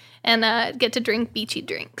friends and get to drink beachy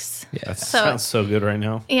drinks. Yeah. That So- sounds so good right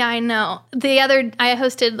now. Yeah, I know. I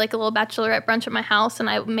hosted like a little bachelorette brunch at my house, and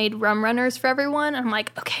I made rum runners for everyone. And I'm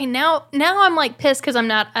like, okay, now I'm like pissed because I'm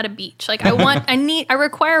not at a beach. Like I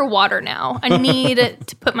require water now. I need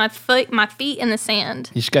to put my feet in the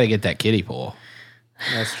sand. You just got to get that kiddie pool.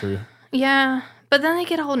 That's true. Yeah, but then they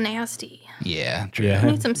get all nasty. Yeah. True. I Yeah.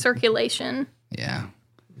 need some circulation. Yeah.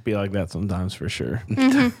 Be like that sometimes for sure.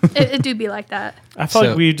 It do be like that. I feel So-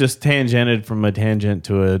 like we just tangented from a tangent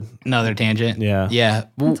to a. Another tangent. Yeah. Yeah.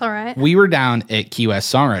 It's all right. We were down at Key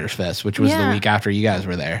West Songwriters Fest, which was the Yeah. week after you guys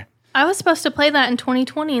were there. I was supposed to play that in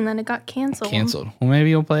 2020, and then it got canceled. Canceled. Well, maybe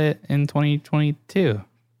you'll play it in 2022.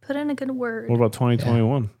 Put in a good word. What about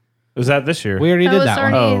 2021? Was that this year? We already That did was that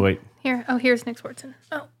one. already- Oh, wait. Here. Oh, here's Nick Swartzen.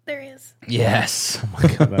 Oh, there he is. Yes.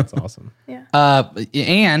 God, that's awesome.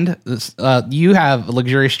 And you have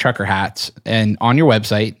luxurious trucker hats, and on your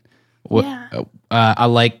website, I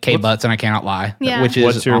like K-Butts and I cannot lie. Yeah. Which is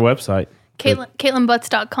What's your website?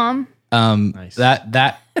 CaitlinButts.com. Nice.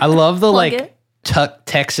 that I love the like it.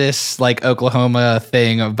 Texas, like Oklahoma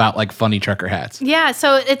thing about like funny trucker hats. Yeah,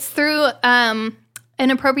 so it's through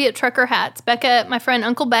Inappropriate Trucker Hats. Becca, my friend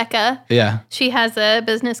Uncle Becca, Yeah. she has a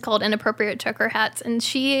business called Inappropriate Trucker Hats, and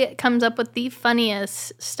she comes up with the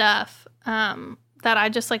funniest stuff that I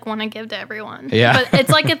just like want to give to everyone. Yeah. But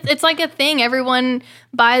it's like a thing. Everyone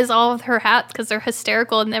buys all of her hats because they're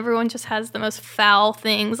hysterical, and everyone just has the most foul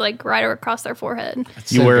things like right across their forehead.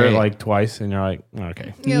 You So wear great. it like twice, and you're like,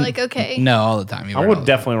 okay. You're like, okay. No, all the time. You I wear it would all the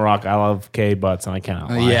definitely rock. I love K-Butts, and I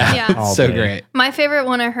cannot lie. Yeah. Yeah. All So day. great. My favorite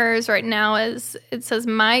one of hers right now is it says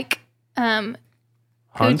Mike Hunt?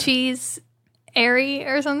 Coochie's airy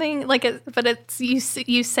or something like it, but it's you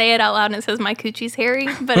say it out loud and it says my coochie's hairy,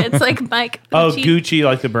 but it's like Mike Oh, Gucci. Gucci,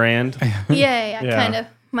 like the brand. Yeah, Yeah. kind of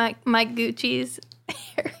Mike Gucci's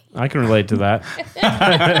hairy. I can relate to that.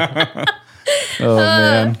 Oh,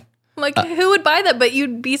 man. Like who would buy that? But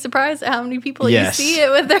you'd be surprised at how many people Yes. you see it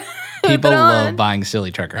with their People with it on. love buying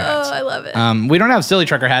silly trucker hats. Oh, I love it. We don't have silly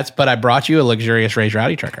trucker hats, but I brought you a luxurious Ray's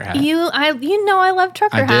Rowdy trucker hat. you know I love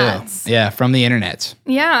trucker I do. hats. Yeah, from the internets.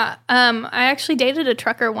 Yeah. I actually dated a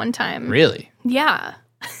trucker one time. Really? Yeah.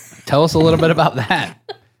 Tell us a little bit about that.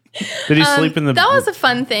 Did he sleep in the... That was a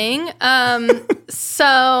fun thing.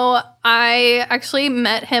 So I actually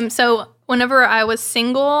met him. So whenever I was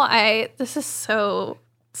single, this is so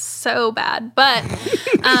bad, but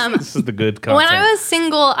This is the good content. when I was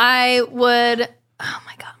single, I would. Oh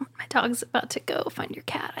my god, my dog's about to go find your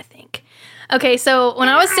cat, I think. Okay, so when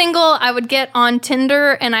I was single, I would get on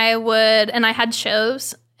Tinder and I had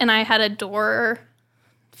shows and I had a door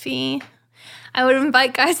fee. I would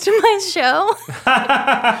invite guys to my show.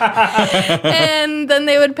 And then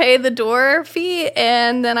they would pay the door fee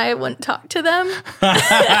and then I wouldn't talk to them. So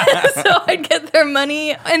I'd get their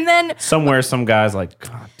money. And then, Somewhere, some guy's like,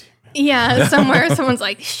 God damn. yeah, somewhere someone's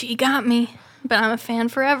like, she got me. But I'm a fan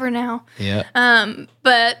forever now. Yeah.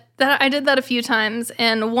 But I did that a few times,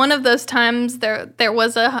 and one of those times there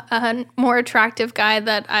was a more attractive guy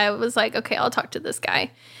that I was like, okay, I'll talk to this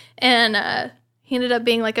guy, and he ended up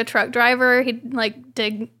being like a truck driver. He'd like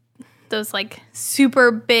dig those like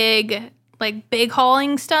super big, like big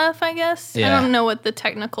hauling stuff, I guess. Yeah. I don't know what the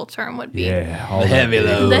technical term would be. Yeah. All The heavy that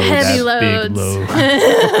big- loads. The heavy that big loads.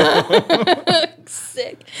 load.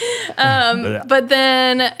 Sick. But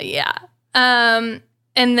then, yeah. And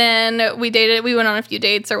then we dated, we went on a few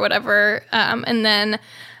dates or whatever. And then,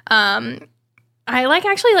 I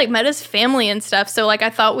actually met his family and stuff. So I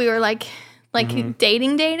thought we were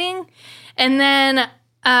dating. And then,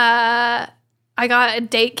 I got a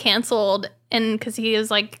date canceled and cause he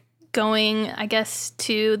was going, I guess,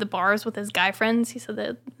 to the bars with his guy friends. He said that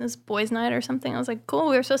it was boys' night or something. I was like, cool,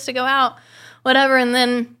 we were supposed to go out, whatever. And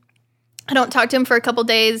then I don't talk to him for a couple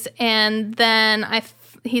days, and then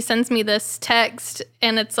he sends me this text,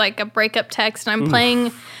 and it's like a breakup text, and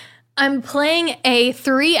I'm playing a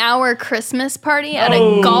 3-hour Christmas party at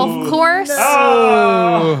a golf course.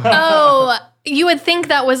 Oh, you would think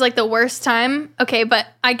that was the worst time. Okay, but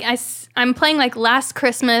I'm playing Last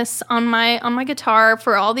Christmas on my guitar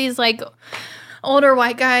for all these older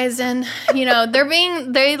white guys, and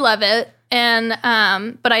they love it. And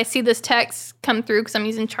but I see this text come through because I'm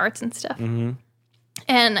using charts and stuff,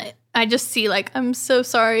 and I just see I'm so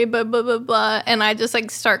sorry, blah blah blah blah, and I just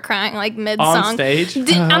start crying mid song. On stage?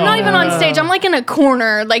 I'm not even on stage. I'm in a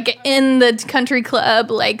corner, in the country club,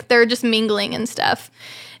 they're just mingling and stuff.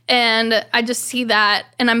 And I just see that,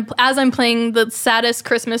 and as I'm playing the saddest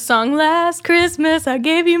Christmas song, "Last Christmas I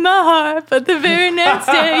gave you my heart, but the very next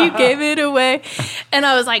day you gave it away," and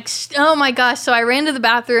I was like, "Oh my gosh!" So I ran to the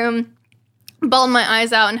bathroom, bawled my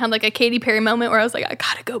eyes out, and had a Katy Perry moment where I was like, I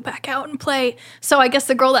gotta go back out and play. So I guess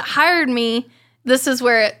the girl that hired me, this is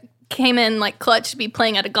where it came in clutch to be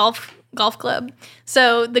playing at a golf club.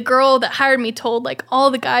 So the girl that hired me told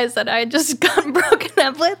all the guys that I had just gotten broken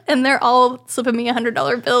up with, and they're all slipping me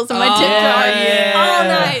 $100 bills in my tip jar all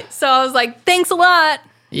night. So I was like, thanks a lot,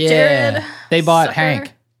 Jared. They bought Sucker.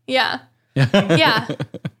 Hank. Yeah. Yeah.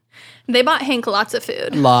 They bought Hank lots of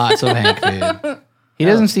food. Lots of Hank food. He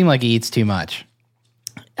doesn't seem like he eats too much.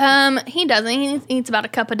 He doesn't. He eats about a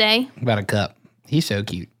cup a day. About a cup. He's so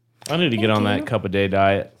cute. I need to get on that cup a day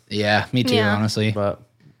diet, Yeah, me too, Yeah. honestly. but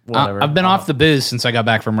whatever. I've been off the booze since I got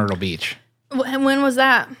back from Myrtle Beach. When was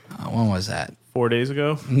that? When was that? 4 days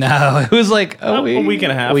ago. No, it was a week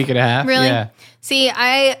and a half. A week and a half. Really? Yeah. See,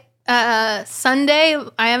 I Sunday,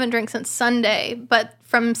 I haven't drank since Sunday, but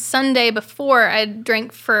from Sunday before, I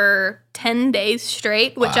drank for 10 days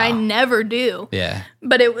straight, which I never do. Yeah.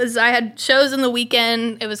 But I had shows in the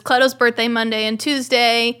weekend. It was Cleto's birthday Monday and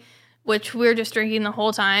Tuesday, which we were just drinking the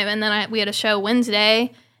whole time. And then we had a show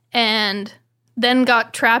Wednesday, and then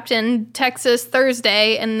got trapped in Texas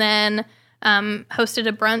Thursday, and then hosted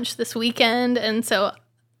a brunch this weekend. And so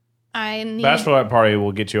I need... Bachelorette party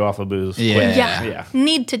will get you off of booze. Yeah. Yeah.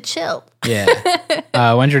 Need to chill.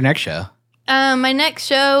 Yeah. When's your next show? My next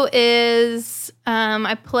show is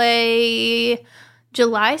I play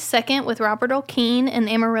July 2nd with Robert O'Keen in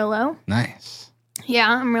Amarillo. Nice. Yeah,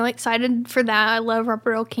 I'm really excited for that. I love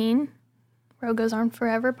Robert O'Keen. Road goes on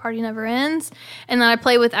forever, party never ends. And then I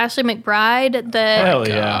play with Ashley McBride Hell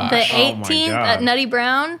yeah. the Oh my 18th God. at Nutty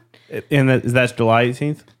Brown. And that's July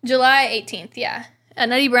 18th? July 18th, yeah. At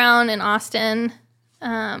Nutty Brown in Austin.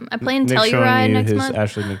 I play in Nick's showing Telluride you next his month.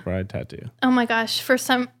 Ashley McBride tattoo. Oh my gosh!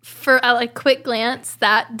 For a like quick glance,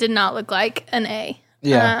 that did not look like an A.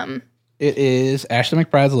 Yeah. It is Ashley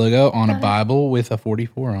McBride's logo on a Bible with a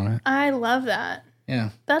 44 on it. I love that. Yeah.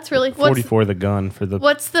 That's really 44 the gun for the...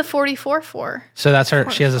 What's the 44 for? So that's her.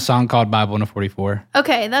 She has a song called Bible in a 44.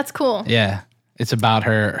 Okay, that's cool. Yeah. It's about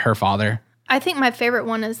her father. I think my favorite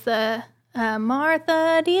one is the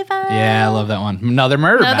Martha Divine. Yeah, I love that one. Another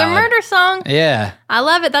murder ballad. murder song. Yeah. I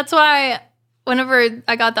love it. That's why whenever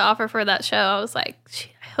I got the offer for that show, I was like,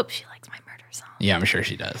 I hope she likes my murder song. Yeah, I'm sure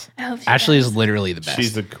she does. I hope she Ashley does. is literally the best.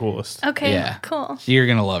 She's the coolest. Okay, Yeah. cool. You're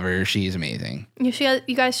going to love her. She's amazing. You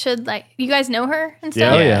guys should you guys know her and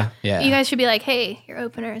stuff? Oh, yeah. Yeah. You guys should be like, hey, your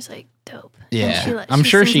opener is like dope. And Yeah. I'm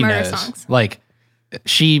sure sings she murder knows. songs. Like,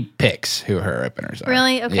 she picks who her openers are.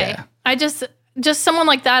 Really? Okay. Yeah. I just someone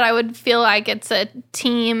like that, I would feel like it's a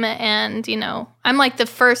team, and I'm like the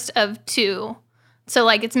first of two. So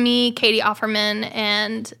like it's me, Katie Offerman,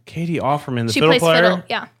 and Katie Offerman, the she fiddle plays player. fiddle.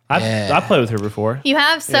 Yeah. I played with her before. You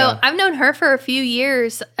have? So Yeah. I've known her for a few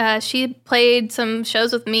years. She played some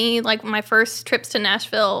shows with me, like my first trips to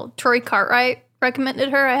Nashville. Troy Cartwright recommended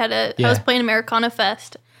her. I was playing Americana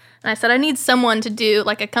Fest. And I said, I need someone to do,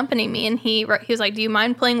 accompany me. And he was like, do you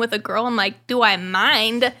mind playing with a girl? I'm like, do I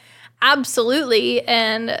mind? Absolutely.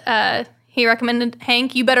 And he recommended,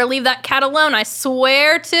 Hank, you better leave that cat alone. I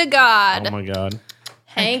swear to God. Oh, my God.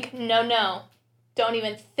 Hank, no. Don't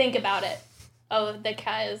even think about it. Oh, the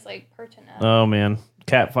cat is, perching up. Oh, man.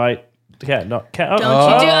 Cat fight. Cat. Don't you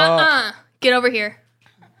do Get over here.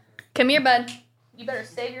 Come here, bud. You better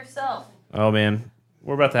save yourself. Oh, man.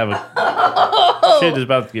 We're about to have a... Shit is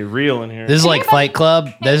about to get real in here. This is like Fight Club.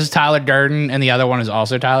 This is Tyler Durden, and the other one is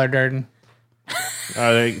also Tyler Durden.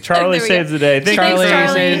 Charlie There we saves go. the day. Thank Charlie you.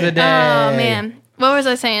 saves the day. Oh, man. What was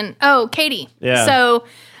I saying? Oh, Katie. Yeah. So,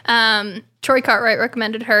 Troy Cartwright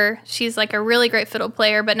recommended her. She's a really great fiddle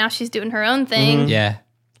player, but now she's doing her own thing. Yeah.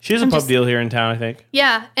 She has a pub deal here in town, I think.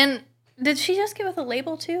 Yeah. And did she just get with a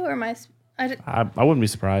label too? Or am I I wouldn't be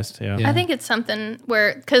surprised. Yeah. I think it's something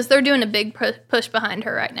because they're doing a big push behind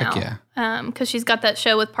her right now. Heck yeah. Because she's got that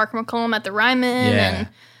show with Parker McCollum at the Ryman. Yeah.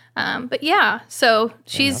 And, but yeah, so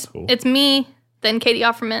that's cool. it's me, then Katie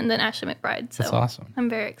Offerman, then Ashley McBride. So That's awesome. I'm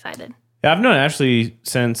very excited. Yeah, I've known Ashley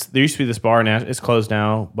since there used to be this bar, and it's closed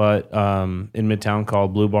now, but in Midtown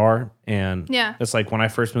called Blue Bar. And Yeah. it's like when I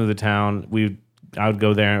first moved to town, I would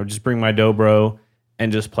go there and I would just bring my dobro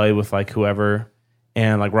and just play with whoever.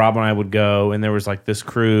 And Rob and I would go, and there was this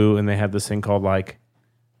crew, and they had this thing called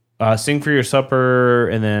Sing for Your Supper,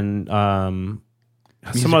 and then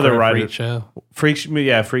some other writer Freak show.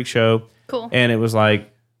 Freak Show. Cool. And it was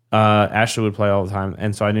Ashley would play all the time,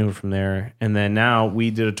 and so I knew her from there. And then now we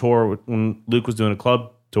did a tour when Luke was doing a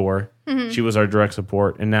club tour. Mm-hmm. She was our direct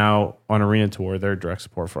support, and now on Arena Tour, they're direct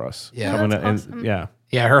support for us. Yeah. Coming that's and- awesome. yeah,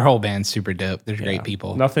 Yeah, her whole band's super dope. They're yeah. great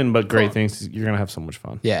people. Nothing but great Cool. things. You're gonna have so much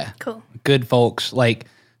fun. Yeah. Cool. Good folks.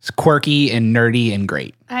 It's quirky and nerdy and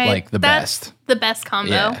great. The That's best. the best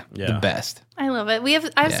combo. Yeah. Yeah. The best. I love it.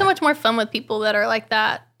 I have so Yeah. much more fun with people that are like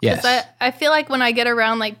that. 'Cause Yes. I feel like when I get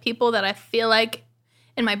around people that I feel like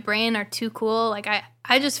in my brain are too cool,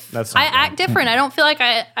 I just That's I not act different. I don't feel like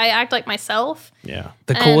I act like myself. Yeah.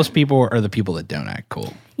 The coolest people are the people that don't act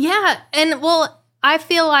cool. Yeah, and I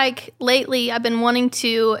feel like lately I've been wanting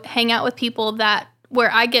to hang out with people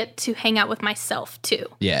where I get to hang out with myself too.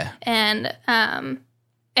 Yeah. And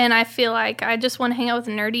I feel like I just want to hang out with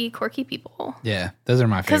nerdy, quirky people Yeah. Those are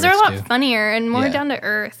my because favorites they're a lot too. funnier and more Yeah. down to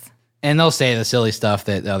earth. And they'll say the silly stuff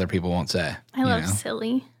that the other people won't say. I love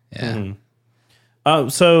silly. Yeah.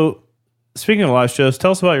 So speaking of live shows,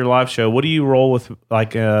 tell us about your live show. What do you roll with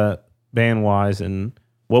band wise, and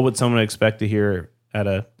what would someone expect to hear at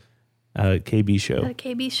a KB show. The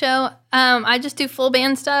KB show. I just do full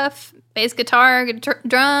band stuff, bass guitar,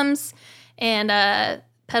 drums, and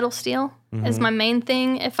pedal steel is my main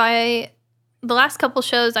thing. The last couple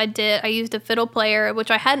shows I used a fiddle player,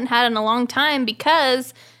 which I hadn't had in a long time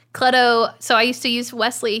because Cleto, so I used to use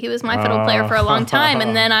Wesley. He was my fiddle player for a long time.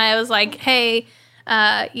 And then I was like, hey,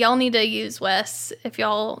 y'all need to use Wes if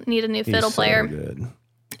y'all need a new fiddle player. Good.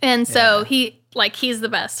 And so he's the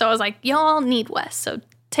best. So I was like, y'all need Wes. So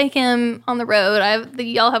take him on the road.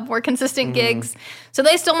 Y'all have more consistent gigs. So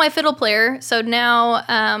they stole my fiddle player. So now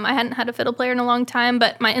I hadn't had a fiddle player in a long time,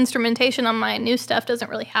 but my instrumentation on my new stuff doesn't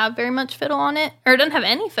really have very much fiddle on it, or it doesn't have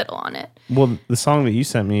any fiddle on it. Well, the song that you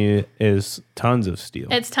sent me is tons of steel.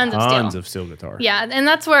 It's tons of steel. Tons of steel guitar. Yeah, and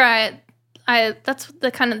that's where that's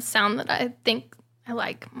the kind of sound that I think I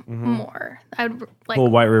like more. I'd like. Well,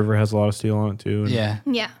 White River has a lot of steel on it too. Yeah.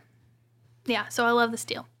 Yeah. So I love the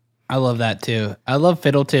steel. I love that too. I love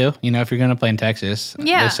fiddle too. You know, if you're going to play in Texas,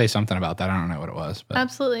 Yeah. they say something about that. I don't know what it was. But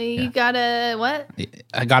Absolutely. You gotta, what?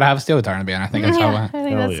 I got to have a steel guitar in the band. I think that's how it I went. think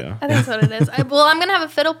Hell that's, yeah. I think that's what it is. Well, I'm going to have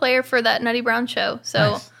a fiddle player for that Nutty Brown show.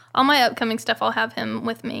 So Nice. all my upcoming stuff, I'll have him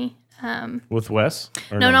with me. With Wes?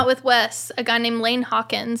 Or No, not with Wes. A guy named Lane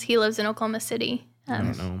Hawkins. He lives in Oklahoma City.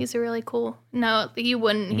 don't know. He's a really cool. No, you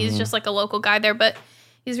wouldn't. He's just like a local guy there, but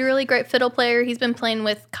he's a really great fiddle player. He's been playing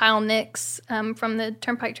with Kyle Nix from the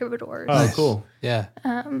Turnpike Troubadours. Oh, cool. Yeah.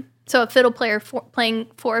 So a fiddle player playing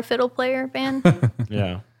for a fiddle player band.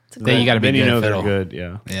 Yeah. Then you got to be Then good you know at they're fiddle. good.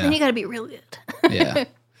 Yeah. And Yeah. you got to be really good. Yeah.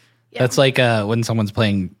 That's like when someone's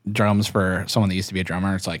playing drums for someone that used to be a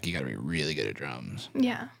drummer. It's like you got to be really good at drums.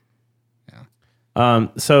 Yeah.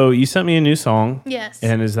 So you sent me a new song. Yes.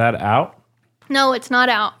 And is that out? No, it's not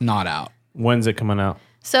out. Not out. When's it coming out?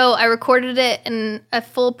 So I recorded it in a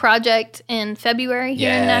full project in February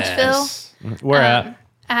here in Nashville Where at?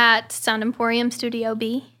 at Sound Emporium Studio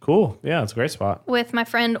B Cool. Yeah, it's a great spot. with my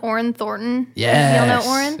friend Orrin Thornton. Yeah. Y'all know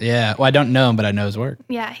Orrin? Yeah. Well, I don't know him, but I know his work.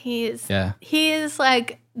 Yeah, he is. Yeah. He is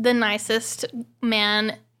like the nicest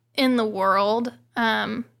man in the world.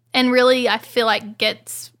 And really, I feel like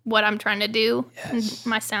gets what I'm trying to do, and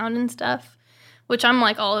my sound and stuff, which I'm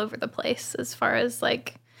like all over the place as far as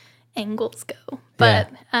like angles go. But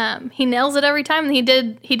he nails it every time. And he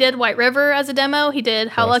did White River as a demo. He did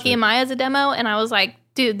How Lucky Am I as a demo. And I was like,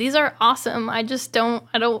 dude, these are awesome. I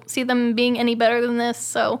don't see them being any better than this.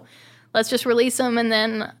 So let's just release them. And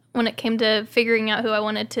then when it came to figuring out who I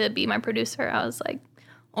wanted to be my producer, I was like,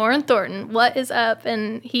 Orrin Thornton, what is up?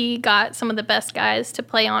 And he got some of the best guys to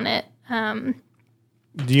play on it.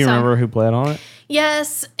 Do you remember who played on it?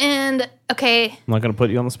 Yes, and okay, I'm not going to put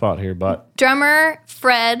you on the spot here, but drummer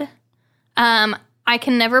Fred. I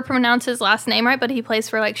can never pronounce his last name right, but he plays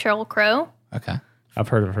for like Sheryl Crow. Okay. I've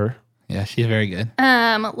heard of her. Yeah, she's very good.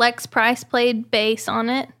 Lex Price played bass on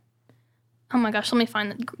it. Oh my gosh, let me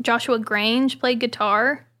find it. Joshua Grange played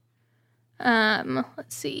guitar.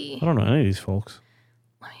 Let's see. I don't know any of these folks.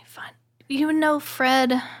 Let me find. You know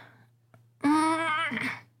Fred.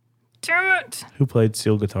 Damn it. Who played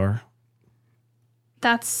steel guitar?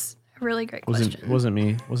 That's a really great question. Wasn't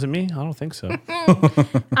me. Was it me? I don't think so.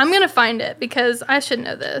 I'm gonna find it because I should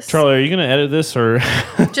know this. Charlie, are you going to edit this or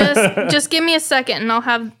Just give me a second and I'll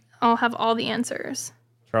have all the answers.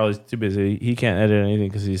 Charlie's too busy? He can't edit anything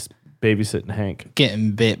because he's babysitting Hank.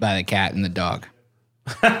 Getting bit by the cat and the dog.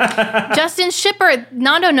 Justin Shipper,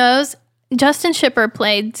 Nando knows. Justin Shipper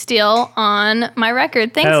played steel on my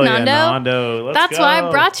record. Thanks, Hell Nando. yeah, Nando. Let's That's go. why I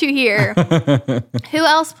brought you here. Who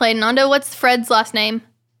else played Nando? What's Fred's last name?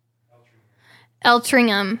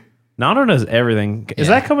 Eltringham. Nando knows everything. Is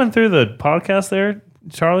that coming through the podcast there,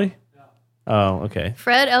 Charlie? Oh, okay.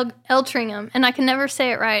 Fred Eltringham. And I can never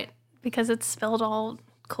say it right because it's spelled all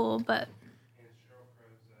cool, but.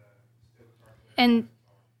 And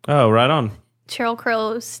Oh, right on. Sheryl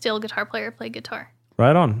Crow's steel guitar player played guitar.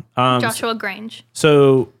 Right on. Joshua Grange.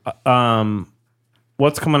 So,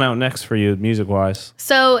 what's coming out next for you, music-wise?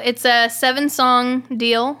 So it's a 7-song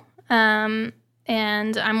deal, and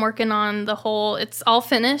I'm working on the whole. It's all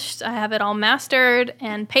finished. I have it all mastered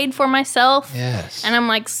and paid for myself. Yes. And I'm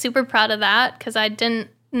like super proud of that because I didn't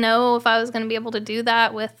know if I was going to be able to do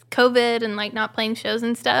that with COVID and like not playing shows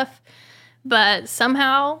and stuff. But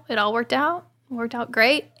somehow it all worked out. Worked out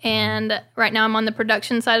great. And right now I'm on the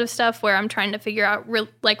production side of stuff where I'm trying to figure out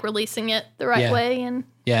releasing it the right way and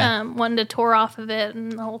wanting to tour off of it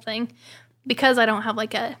and the whole thing. Because I don't have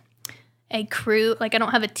like a crew, like I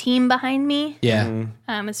don't have a team behind me. Yeah.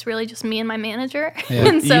 It's really just me and my manager. Yeah.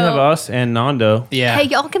 And so, You have us and Nando. Yeah. hey,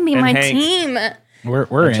 y'all can be And my Hank. team.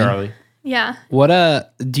 We're in. Charlie. Yeah. What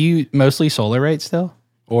do you mostly solo write still?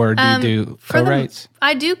 Or do you do For the- co-writes?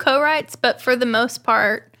 I do co-writes, but for the most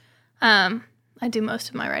part, I do most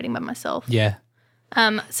of my writing by myself. Yeah.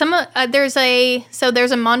 There's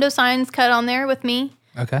a Mondo Signs cut on there with me.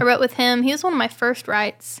 Okay. I wrote with him. He was one of my first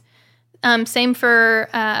writes. Same for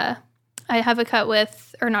I have a cut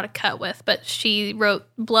with, or not a cut with, but she wrote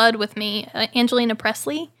Blood with me, Angelina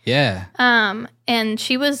Presley. Yeah. And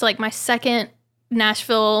she was like my second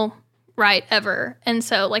Nashville write ever, and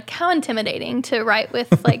so like how intimidating to write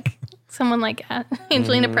with like someone like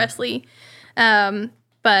Angelina Presley.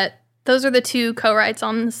 But those are the two co-writes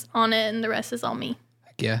on it, and the rest is all me.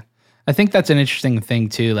 Yeah. I think that's an interesting thing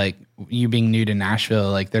too. Like you being new to Nashville,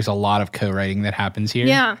 like there's a lot of co-writing that happens here.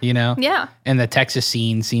 Yeah. You know? Yeah. And the Texas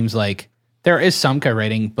scene seems like there is some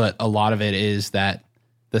co-writing, but a lot of it is that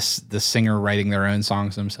the singer writing their own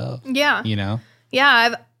songs themselves. Yeah. You know?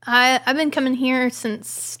 Yeah. I've been coming here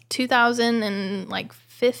since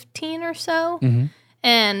 2015 or so. Mm-hmm.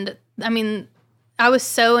 And I mean, I was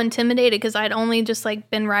so intimidated because I'd only just like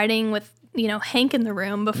been writing with, Hank in the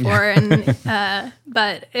room before. And,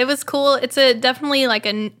 but it was cool. It's definitely like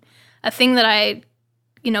a thing that I,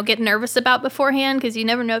 get nervous about beforehand, because you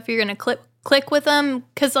never know if you're going to click with them.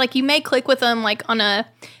 Cause like you may click with them like on a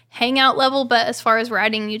hangout level, but as far as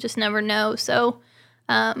writing, you just never know. So,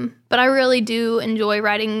 but I really do enjoy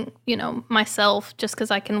writing, myself, just because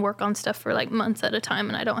I can work on stuff for like months at a time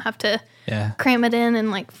and I don't have to cram it in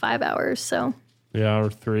like 5 hours. So Yeah, or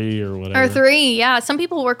 3 or whatever. or 3, yeah. Some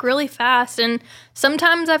people work really fast, and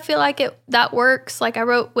sometimes I feel like that works. Like I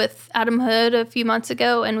wrote with Adam Hood a few months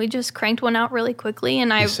ago, and we just cranked one out really quickly.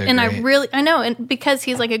 And I know, and because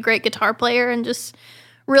he's like a great guitar player and just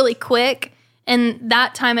really quick. And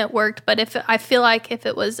that time it worked, but I feel like if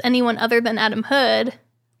it was anyone other than Adam Hood,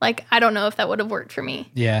 like I don't know if that would have worked for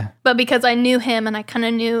me. Yeah. But because I knew him and I kind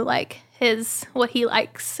of knew like what he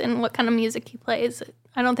likes and what kind of music he plays,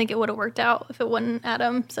 I don't think it would have worked out if it wasn't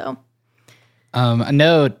Adam. So I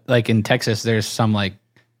know like in Texas there's some like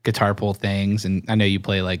guitar pull things, and I know you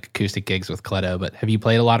play like acoustic gigs with Cleto, but have you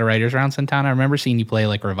played a lot of writers around Centana? I remember seeing you play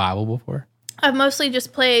like Revival before. I've mostly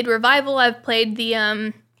just played Revival. I've played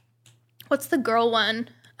the what's the girl one?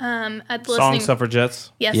 At the Song listening.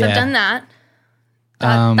 Suffragettes. Yes, Yeah. I've done that.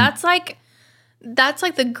 That's like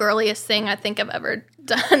the girliest thing I think I've ever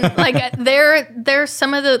done. Like they're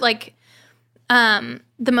some of the like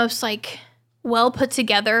the most like well put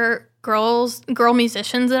together girl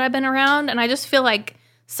musicians that I've been around, and I just feel like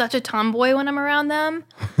such a tomboy when I'm around them.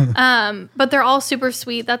 But they're all super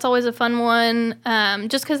sweet. That's always a fun one.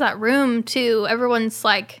 Just because that room too, everyone's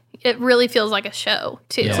like, it really feels like a show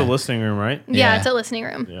too. It's a listening room, right? Yeah, Yeah. it's a listening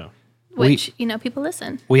room, Yeah. which people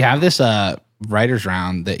listen. We have this writers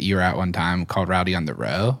round that you were at one time called Rowdy on the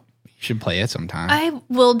Row. You should play it sometime. I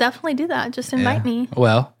will definitely do that. Just invite me.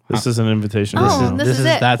 Well, This is an invitation. Oh, this is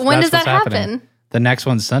it. When does that what's happening. happen? The next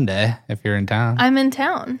one's Sunday if you're in town. I'm in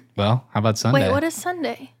town. Well, how about Sunday? Wait, what is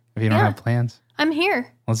Sunday? if you don't yeah. have plans, I'm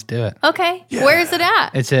here. let's do it. Okay. Where is it at?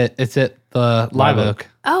 It's at the Live Oak.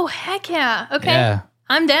 Oh, heck yeah. Okay. Yeah.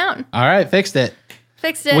 I'm down. All right, fixed it.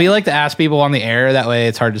 Fixed it. We like to ask people on the air. That way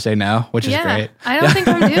it's hard to say no, which is great. I don't think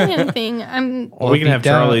I'm doing anything. I'm Well, we if can you have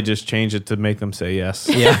don't- Charlie just change it to make them say yes.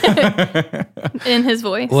 Yeah. in his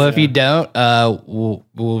voice. Well, if you don't,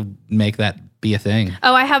 we'll make that be a thing.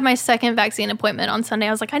 Oh, I have my second vaccine appointment on Sunday.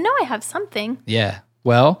 I was like, I know I have something. Yeah.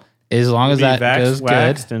 Well, as long as Be that waxed, goes good.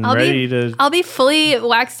 waxed, and ready to. I'll be fully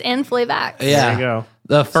waxed and fully vaxxed. Yeah. There you go.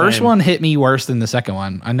 The first Same. one hit me worse than the second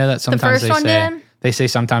one. I know that sometimes first one did? they say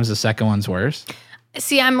sometimes the second one's worse.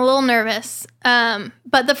 See, I'm a little nervous.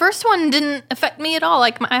 But the first one didn't affect me at all.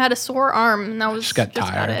 Like I had a sore arm, and that was Just got about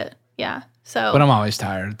tired. it. Yeah. So But I'm always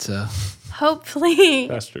tired, so hopefully,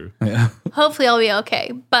 That's true. yeah. hopefully I'll be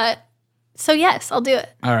okay. But so yes, I'll do it.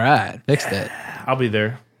 All right, fixed it. I'll be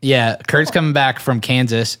there. Yeah, Kurt's coming back from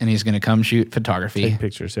Kansas, and he's going to come shoot photography. Take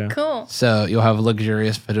pictures. Yeah. Cool. So you'll have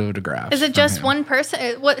luxurious photographs. Is it from just him. one person?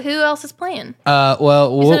 Who else is playing?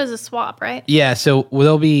 Well, You said it was a swap, right? yeah. So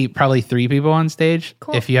there'll be probably 3 people on stage.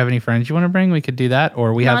 Cool. If you have any friends you want to bring, we could do that.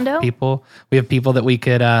 Or we Mondo? have people. We have people that we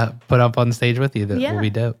could put up on stage with you that Yeah. will be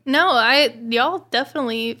dope. No, y'all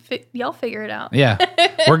definitely y'all figure it out. Yeah,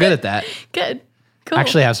 we're good at that. Good. Cool.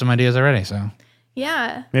 Actually, I have some ideas already. So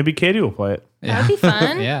yeah, Maybe Katie will play it. that'd be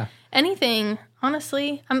fun. yeah. Anything,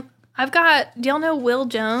 honestly. I've got. Do y'all know Will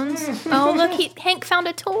Jones? Oh, look, Hank found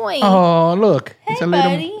a toy. Oh, look, it's a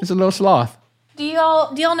buddy. little sloth. Do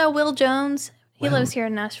y'all know Will Jones? He lives here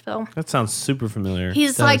in Nashville. That sounds super familiar.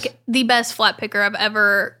 He's does. like the best flat picker I've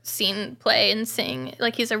ever seen play and sing.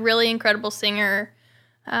 Like he's a really incredible singer.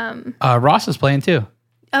 Ross is playing too.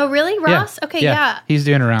 Oh, really? Ross? Okay, yeah. He's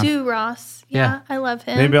doing around. Do Ross. Yeah, I love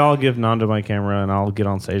him. Maybe I'll give Nando my camera and I'll get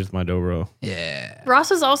on stage with my dobro. Yeah. Ross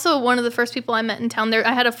was also one of the first people I met in town. There,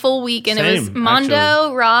 I had a full week, and it was Same, Mondo,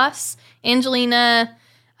 actually. Ross, Angelina,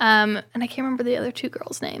 and I can't remember the other two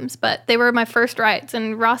girls' names, but they were my first rides.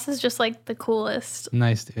 And Ross is just like the coolest.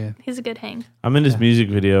 Nice dude. He's a good hang. I'm in his music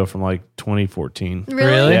video from like 2014.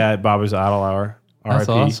 Really? Yeah, at Bobby's Idle Hour. That's RIP.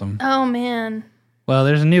 awesome. Oh man, Well,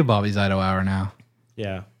 there's a new Bobby's Idol Hour now.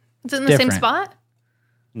 Yeah. is it in the same Different. spot?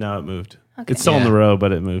 No, it moved. Okay. It's still on Yeah. the road,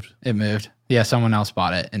 but it moved. It moved. Yeah, someone else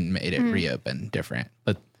bought it and made it reopen different.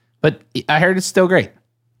 But I heard it's still great.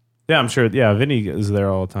 Yeah, I'm sure. Yeah, Vinny is there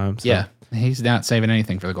all the time. So Yeah. He's not saving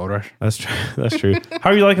anything for the Gold Rush. That's true. That's true.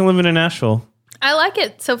 How are you liking living in Nashville? I like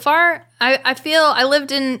it so far. I feel I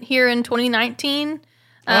lived here in 2019.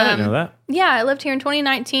 I didn't know that. Yeah, I lived here in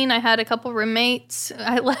 2019. I had a couple roommates.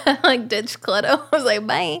 I like ditched Cleto. I was like,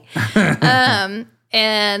 bye.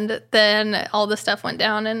 And then all the stuff went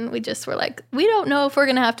down, and we just were like, we don't know if we're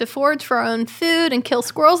gonna have to forage for our own food and kill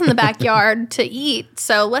squirrels in the backyard to eat.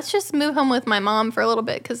 So let's just move home with my mom for a little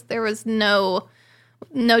bit because there was no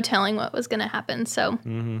telling what was gonna happen. So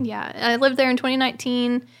yeah, I lived there in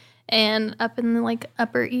 2019 and up in the like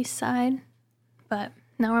Upper East Side, but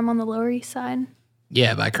now I'm on the Lower East Side.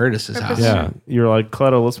 Yeah, by Curtis's house. Yeah. You were like,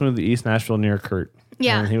 Cleto, let's move to East Nashville near Kurt.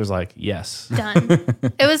 Yeah. And he was like, yes. Done.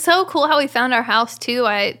 It was so cool how we found our house too.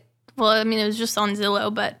 It was just on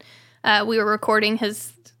Zillow, but we were recording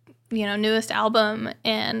his, newest album,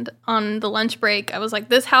 and on the lunch break, I was like,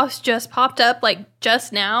 "This house just popped up like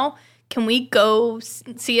just now. Can we go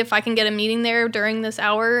see if I can get a meeting there during this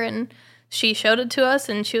hour?" And she showed it to us,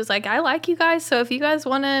 and she was like, "I like you guys, so if you guys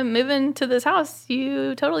want to move into this house,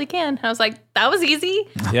 you totally can." And I was like, "That was easy."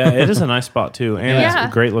 Yeah, it is a nice spot too. And it's Yeah.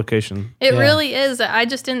 a great location. It really is. I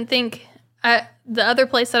just didn't think the other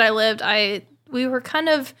place that I lived, we were kind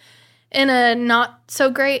of in a not so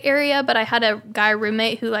great area, but I had a guy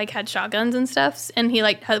roommate who like had shotguns and stuff, and he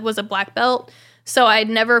like was a black belt. So I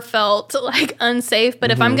never felt like unsafe.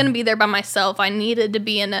 But if I'm going to be there by myself, I needed to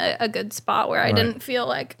be in a good spot where I didn't feel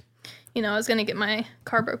like, I was going to get my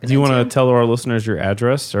car broken Do you want to into. tell our listeners your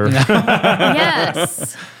address? Or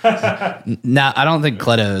Yes. No, I don't think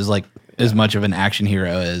Cleto is like as much of an action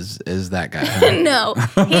hero as that guy. No,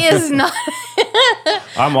 he is not.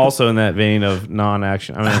 I'm also in that vein of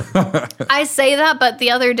non-action. I mean, I say that, but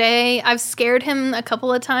the other day I've scared him a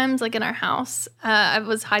couple of times, like in our house. I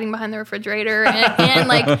was hiding behind the refrigerator and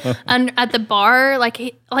like at the bar. Like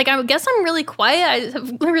I guess I'm really quiet. I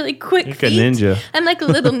have really quick like a feet. ninja. I'm like a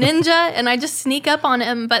little ninja, and I just sneak up on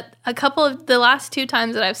him. But a couple of the last two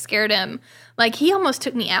times that I've scared him, like he almost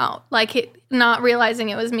took me out. Like not realizing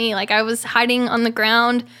it was me. Like I was hiding on the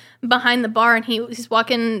ground behind the bar, and he's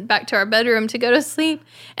walking back to our bedroom to go to sleep,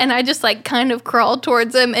 and I just like kind of crawled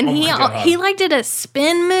towards him, and he like did a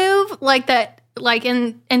spin move like that, like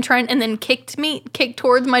and then kicked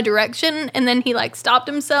towards my direction, and then he like stopped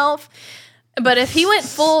himself. But if he went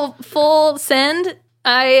full send,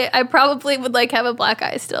 I probably would like have a black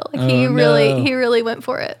eye still. Like he really went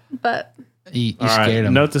for it. But You all right, scared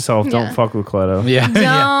him. note to self, Yeah. don't fuck with Cleto. Yeah.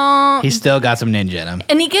 don't. He's still got some ninja in him.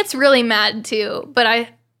 And he gets really mad too. But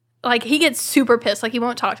he gets super pissed. Like he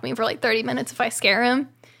won't talk to me for like 30 minutes if I scare him.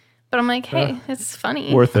 But I'm like, hey, it's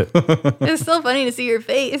funny. Worth it. It's still funny to see your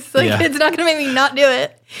face. Like Yeah. it's not gonna make me not do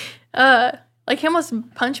it. Like he almost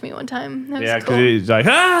punched me one time. That was Yeah, because cool. he's like,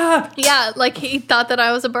 ah! Yeah, like he thought that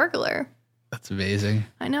I was a burglar. That's amazing.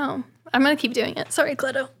 I know. I'm gonna keep doing it. Sorry,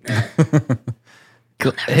 Cleto.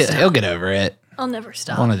 He'll get over it. I'll never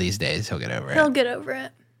stop. One of these days, he'll get over He'll it. get over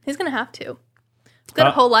it. He's gonna have to. He's got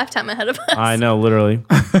a whole lifetime ahead of us. I know, literally.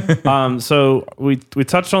 So we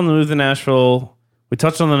touched on the move to Nashville. We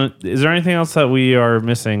touched on is there anything else that we are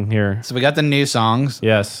missing here? So we got the new songs.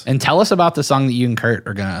 Yes. And tell us about the song that you and Kurt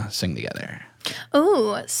are going to sing together.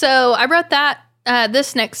 Ooh, so I wrote that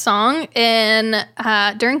this next song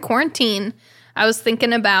during quarantine. I was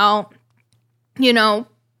thinking about,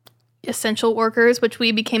 essential workers, which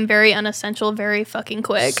we became very unessential very fucking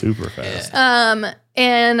quick. Super fast.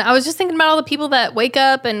 And I was just thinking about all the people that wake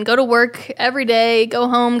up and go to work every day, go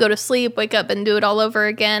home, go to sleep, wake up and do it all over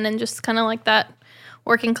again, and just kind of like that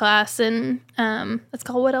working class. And it's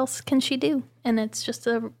called What Else Can She Do? And it's just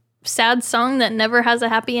a sad song that never has a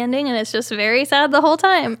happy ending, and it's just very sad the whole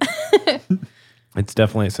time. It's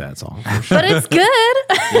definitely a sad song. For sure. But it's good.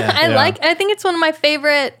 Yeah. I think it's one of my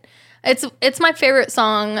favorite. It's my favorite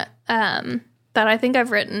song that I think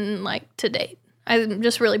I've written like to date. I'm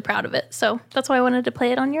just really proud of it. So that's why I wanted to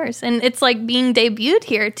play it on yours. And it's like being debuted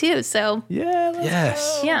here too. So Yeah.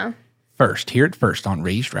 Yes. yeah. First, hear it first on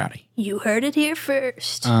Raised Rowdy. You heard it here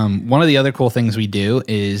first. One of the other cool things we do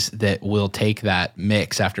is that we'll take that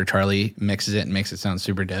mix after Charlie mixes it and makes it sound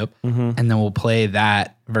super dope, and then we'll play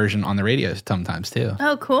that version on the radio sometimes too.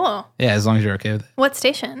 Oh, cool. Yeah, as long as you're okay with it. What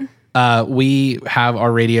station? We have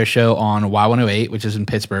our radio show on Y108, which is in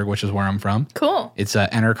Pittsburgh, which is where I'm from. Cool. It's a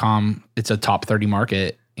Entercom. It's a top 30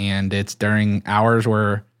 market, and it's during hours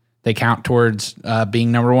where they count towards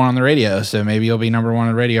being number one on the radio. So maybe you'll be number one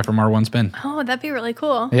on the radio from our one spin. Oh, that'd be really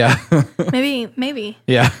cool. Yeah. Maybe.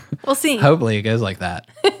 Yeah. We'll see. Hopefully it goes like that.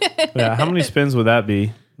 Yeah, how many spins would that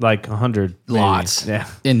be? Like 100? maybe. Lots. Yeah.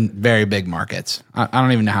 In very big markets. I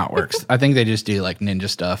don't even know how it works. I think they just do like ninja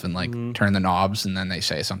stuff and like turn the knobs and then they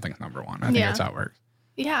say something's number one. I think Yeah. that's how it works.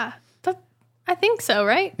 Yeah. I think so,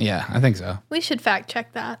 right? Yeah, I think so. We should fact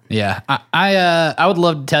check that. Yeah, I would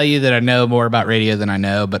love to tell you that I know more about radio than I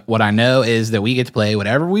know, but what I know is that we get to play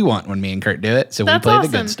whatever we want when me and Kurt do it. So That's we play the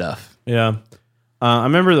awesome. good stuff. Yeah. I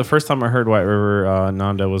remember the first time I heard White River,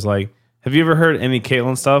 Nando was like, have you ever heard any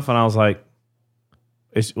Caitlin stuff? And I was like,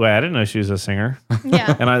 wait, I didn't know she was a singer.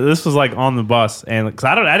 Yeah. And this was like on the bus. And because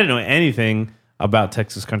I didn't know anything about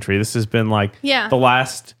Texas country. This has been like Yeah. the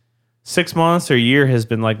last 6 months or year has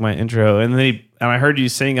been like my intro. And then I heard you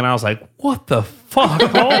sing and I was like, what the fuck?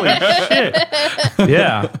 Holy shit.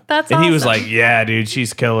 Yeah. That's And he was awesome. like, yeah, dude,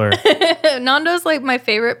 she's killer. Nando's like my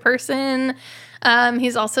favorite person.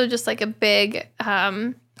 He's also just like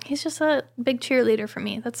he's just a big cheerleader for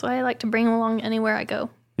me. That's why I like to bring him along anywhere I go.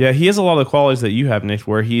 Yeah, he has a lot of qualities that you have, Nick,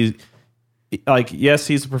 where he's like, yes,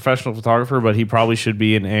 he's a professional photographer, but he probably should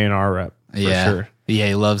be an A&R rep for sure. Yeah,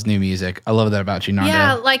 he loves new music. I love that about you, Nando.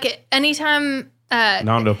 Yeah, like anytime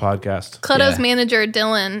Nando podcast. Clutto's Yeah. manager,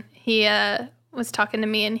 Dylan, he was talking to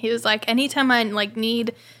me and he was like, anytime I like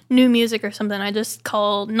need new music or something, I just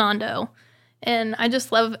call Nando. And I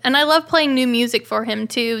just love playing new music for him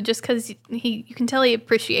too, just because you can tell he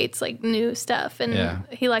appreciates like new stuff and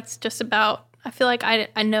he likes just about. I feel like I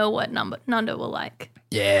know what Nando will like.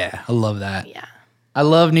 Yeah, I love that. Yeah. I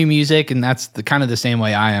love new music, and that's the kind of the same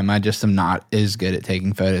way I am. I just am not as good at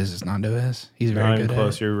taking photos as Nando is. He's very Not good even at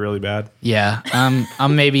close. it. You're really bad. Yeah,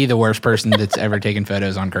 I'm maybe the worst person that's ever taken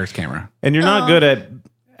photos on Kurt's camera. And you're not good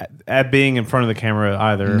at being in front of the camera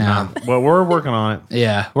either. No. Well, we're working on it.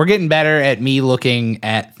 Yeah, we're getting better at me looking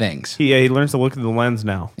at things. He learns to look at the lens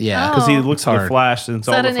now. Yeah, Because he Oh. looks at the hard. flash and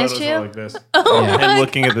so all that the an photos issue? are like this. Yeah. And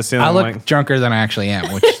looking at the ceiling. I look like, drunker than I actually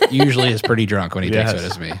am, which usually is pretty drunk when he takes Yes.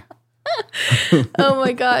 photos of me. Oh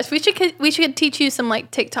my gosh, we should teach you some like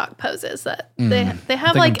TikTok poses that they have think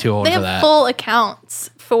I'm like too old they for have that. full accounts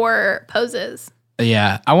for poses.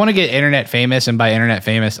 Yeah, I want to get internet famous, and by internet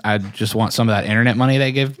famous, I just want some of that internet money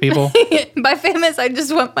they give people. By famous, I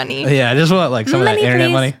just want money. Yeah, I just want like some of Money, that internet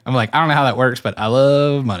please. money. I'm like, I don't know how that works, but I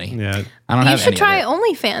love money. yeah. I don't You have should any try of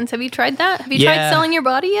it. OnlyFans. Have you tried that? Have you Yeah. tried selling your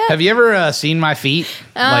body yet? Have you ever seen my feet?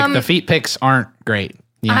 Like the feet pics aren't great.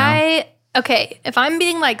 You know? Okay, if I'm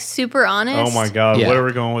being like super honest. Oh my God. Yeah. Where are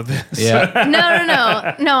we going with this? Yeah.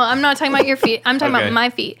 No, I'm not talking about your feet. I'm talking Okay. about my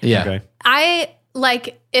feet. Yeah.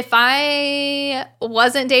 Okay. If I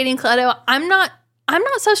wasn't dating Clutto, I'm not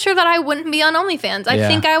so sure that I wouldn't be on OnlyFans. I Yeah.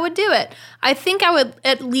 think I would do it. I think I would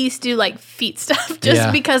at least do like feet stuff just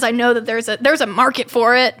Yeah. because I know that there's a market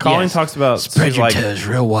for it. Colin Yes. talks about Spread she's your like, toes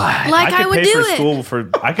real wide. Like I could would pay do for it. school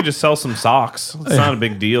I could just sell some socks. It's not a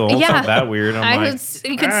big deal. It's Yeah. not that weird. I'm like,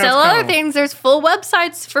 You could "Ah, sell it's other kinda things. There's full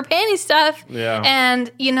websites for panty stuff. Yeah.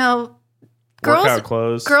 And Workout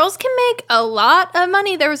clothes. Girls can make a lot of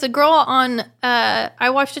money. There was a girl on, I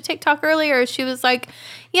watched a TikTok earlier. She was like,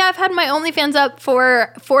 yeah, I've had my OnlyFans up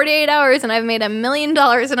for 48 hours and I've made $1 million.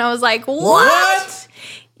 And I was like, what?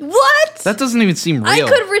 What? That doesn't even seem real. I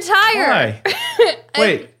could retire. Why?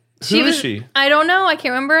 Wait. Who is she? I don't know. I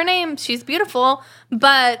can't remember her name. She's beautiful.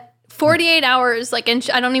 But 48 hours, like, and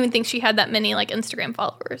I don't even think she had that many, like, Instagram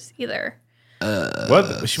followers either.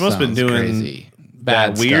 What? She must have been Sounds doing crazy. that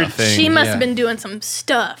Bad weird stuff. thing. She must yeah. have been doing some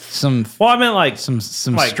stuff. Some Well, I meant like some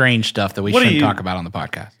like, strange stuff that we what do shouldn't you- talk about on the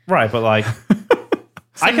podcast. right, but like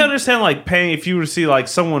I can understand like paying if you were to see like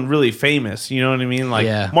someone really famous. You know what I mean? Like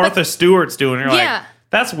Yeah. Martha Stewart's doing. You're Yeah. like,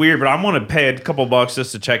 that's weird, but I'm going to pay a couple bucks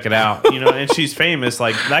just to check it out. You know, and she's famous.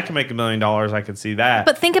 Like that can make $1 million. I can see that.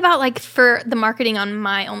 But think about, like, for the marketing on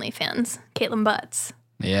my OnlyFans, Caitlin Butts.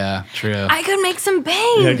 Yeah, true. I could make some yeah,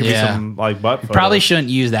 bank. it could Yeah. be some like butt. Photos. Probably shouldn't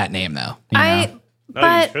use that name though. you know? No,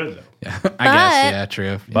 But you should, though. I guess yeah,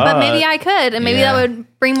 true. but maybe I could, and maybe Yeah. that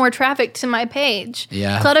would bring more traffic to my page.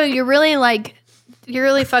 Yeah. Clutto, you're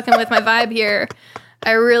really fucking with my vibe here.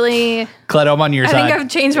 Cled, I'm on your I side. think I've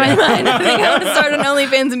changed my mind. I think I want to start an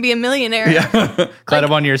OnlyFans and be a millionaire. Cled,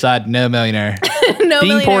 I'm on your side. No millionaire. No Being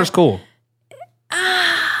millionaire. poor is cool.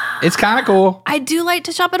 It's kind of cool. I do like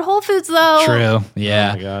to shop at Whole Foods though. True.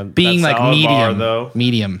 Yeah. Oh my God. Being That like salad bar, medium. though.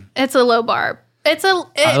 Medium. It's a low bar.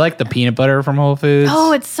 I like the peanut butter from Whole Foods.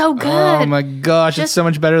 Oh, it's so good. Oh my gosh, it's Just- so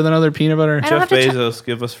much better than other peanut butter. I don't Jeff have to ch- Bezos,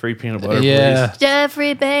 give us free peanut butter, Yeah. please.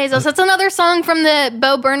 Jeffrey Bezos. That's another song from the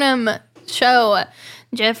Bo Burnham show.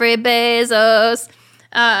 Jeffrey Bezos.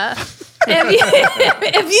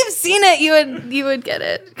 If you've seen it, you would get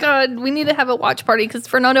it. God, we need to have a watch party because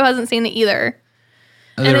Fernando hasn't seen it either.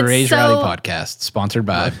 The it's Raise so- Rowdy podcast, sponsored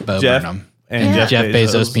by Bo Jeff Burnham. and Yeah. Jeff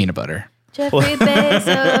Bezos peanut butter. Jeffrey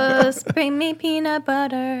Bezos, bring me peanut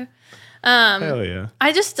butter. Hell yeah.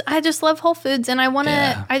 I just love Whole Foods, and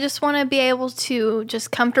Yeah. I just want to be able to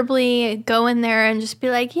just comfortably go in there and just be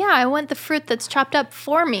like, yeah, I want the fruit that's chopped up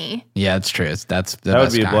for me. Yeah, it's true. That's the That would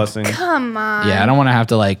best be a kind. blessing. Come on. Yeah, I don't want to have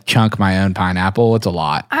to like chunk my own pineapple. It's a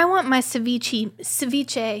lot. I want my ceviche.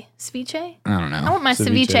 I don't I know. want my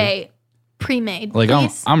Ceviche. ceviche pre-made. Like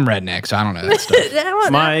please. I'm redneck, so I don't know that stuff. I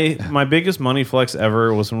want that. My biggest money flex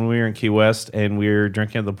ever was when we were in Key West and we were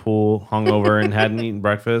drinking at the pool, hungover, and hadn't eaten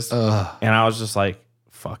breakfast. And I was just like,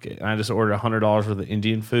 fuck it. And I just ordered $100 worth of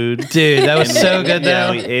Indian food. Dude, that was so good Yeah,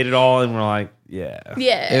 though. we ate it all and we're like, yeah.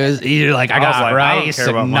 Yeah. It was either like I was got like, I don't rice care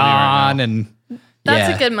about and money right naan and That's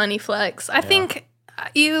yeah. a good money flex. I think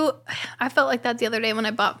I felt like that the other day when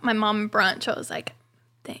I bought my mom brunch. I was like,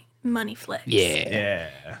 dang, money flex. Yeah. Yeah.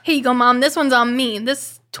 Here you go, mom. This one's on me.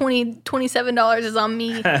 This $27 is on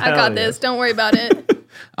me. I got Hell this. Don't worry about it.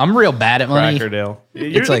 I'm real bad at money. Crackerdale.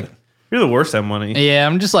 It's like you're the worst at money. yeah,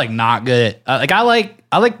 I'm just like not good. Like I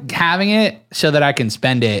like having it so that I can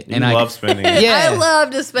spend it, You and I love spending it. Yeah. I love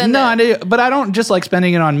to spend No, it. I do, but I don't just like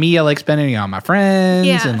spending it on me. I like spending it on my friends.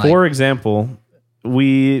 Yeah. And like, For example,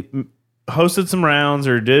 we hosted some rounds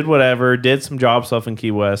or did whatever, did some job stuff in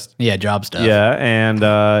Key West. yeah, job stuff. Yeah,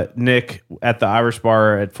 and Nick at the Irish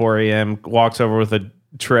bar at 4 a.m. walks over with a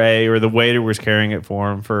tray, or the waiter was carrying it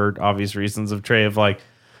for him for obvious reasons, of tray of like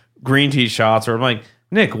green tea shots. Or I'm like,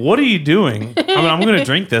 Nick, what are you doing? I mean, I'm going to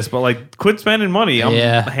drink this, but like, quit spending money. I'm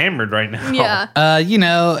Yeah. hammered right now. Yeah, You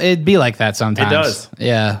know, it'd be like that sometimes. does.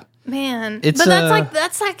 Yeah. man. It's, but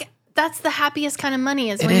that's the happiest kind of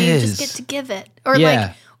money is when It you is. just get to give it, or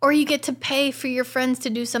Yeah. or you get to pay for your friends to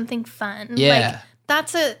do something fun. Yeah. like,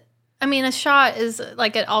 that's a. I mean, a shot is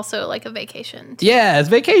like also like a vacation. Yeah, it's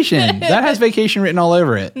vacation. That has vacation written all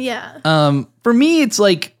over it. Yeah. For me, it's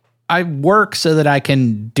like I work so that I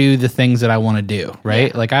can do the things that I want to do, right?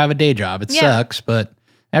 Yeah. Like I have a day job. It Yeah. sucks, but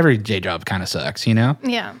every day job kind of sucks, you know?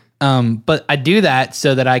 Yeah. But I do that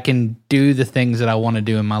so that I can do the things that I want to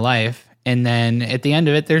do in my life. And then at the end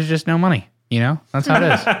of it, there's just no money, you know? That's how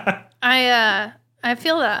it is. I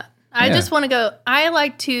feel that. I Yeah. just want to go. I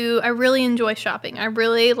really enjoy shopping. I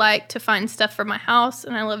really like to find stuff for my house,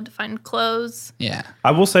 and I love to find clothes. Yeah.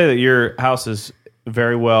 I will say that your house is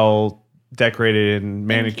very well decorated and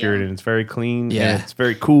manicured, you. and it's very clean. Yeah. And it's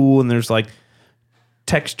very cool, and there's like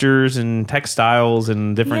textures and textiles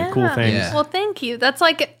and different cool things. Yeah. Well, thank you. That's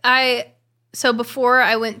like So before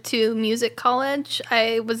I went to music college,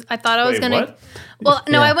 I thought I was Wait, gonna. what? Well,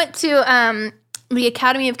 no, Yeah. I went to the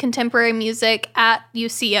Academy of Contemporary Music at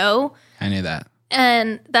UCO, I knew that.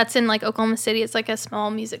 and that's in like Oklahoma City. It's like a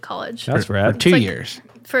small music college That's For rad. 2 like- years.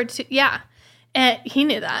 for two. Yeah, and he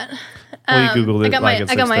knew that. Well, you Googled it I got like my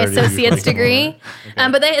at I got my 6:30, you associate's clicked on degree,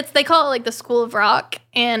 but they call it like the School of Rock,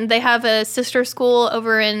 and they have a sister school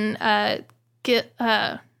over in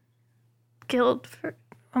Guildford.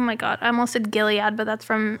 Oh my God, I almost said Gilead, but that's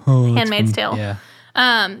from Handmaid's Tale. Yeah.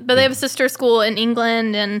 But they have a sister school in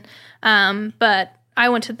England, and but I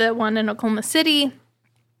went to the one in Oklahoma City.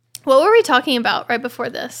 What were we talking about right before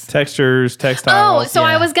this? Textures, Oh, textiles. so yeah.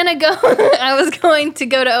 I was gonna go. I was going to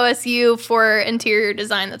go to OSU for interior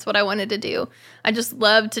design. That's what I wanted to do. I just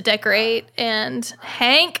love to decorate. And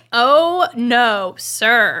Hank, oh no,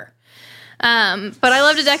 sir. But I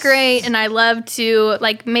love to decorate, and I love to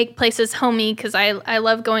like make places homey because I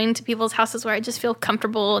love going to people's houses where I just feel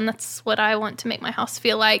comfortable, and that's what I want to make my house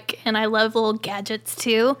feel like. And I love little gadgets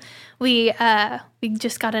too. We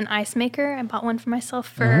just got an ice maker. I bought one for myself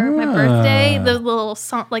for my birthday. The little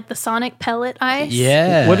like the Sonic pellet ice.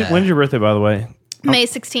 Yeah. When's your birthday, by the way? May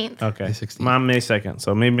 16th. Okay. May 16th. Mine May 2nd.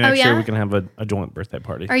 So maybe next yeah? year we can have a joint birthday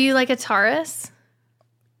party. Are you like a Taurus?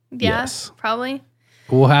 Yeah, Yes. probably.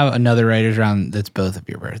 We'll have another writers round that's both of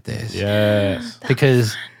your birthdays. Yes.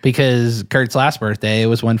 Because Kurt's last birthday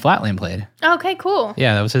was when Flatland played. Okay, cool.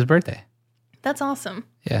 Yeah, that was his birthday. That's awesome.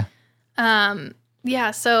 Yeah.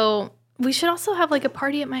 Yeah, so we should also have like a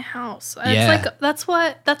party at my house. Yeah. It's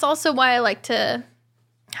like that's also why I like to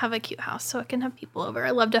have a cute house so I can have people over.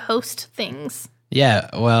 I love to host things. Yeah.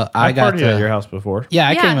 Well, I I got partied to at your house before. Yeah,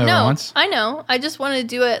 I yeah, came over no, once. I know. I just want to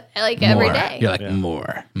do it like every More. day. You're like, Yeah.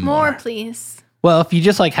 More, please. Well, if you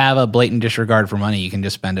just like have a blatant disregard for money, you can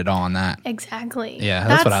just spend it all on that. Exactly. Yeah,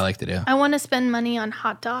 that's what I like to do. I want to spend money on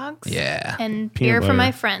hot dogs. Yeah. And Peanut beer for butter.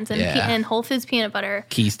 my friends and, Yeah. and Whole Foods peanut butter.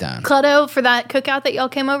 Keystone. Clutto, for that cookout that y'all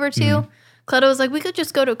came over to, Mm-hmm. Clutto was like, we could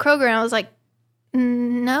just go to Kroger. And I was like,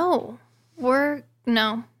 no,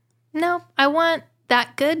 no. I want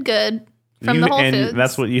that good from the Whole and Foods.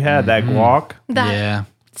 that's what you had, that guac. That, Yeah.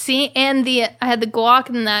 See, and I had the guac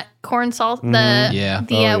and that corn salt,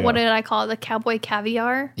 Yeah. what did I call it? The cowboy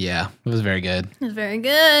caviar. Yeah. It was very good. It was very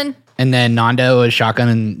good. And then Nando was shotgun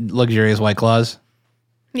and luxurious White Claws.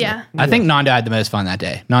 Yeah. I think Nando had the most fun that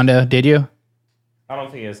day. Nando, did you? I don't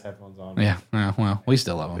think he has headphones on. Yeah. Well, we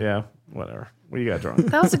still love him. Yeah, whatever. Well, you got drunk.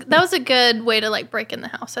 That was a good way to like break in the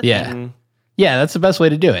house. I Yeah. think. Yeah, that's the best way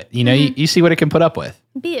to do it. You know, you see what it can put up with.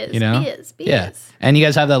 Biz, You know? biz. Yeah. And you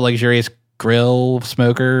guys have that luxurious grill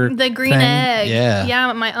smoker. The green thing? egg. Yeah.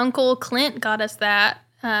 Yeah, my uncle Clint got us that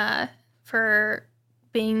for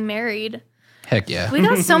being married. Heck yeah. We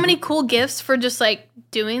got so many cool gifts for just like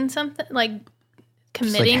doing something, like Just, like,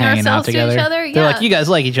 committing hanging out ourselves to each other. They're Yeah. like, you guys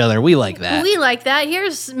like each other. We like that. We like that.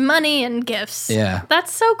 Here's money and gifts. Yeah.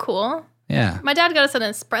 That's so cool. Yeah. My dad got us an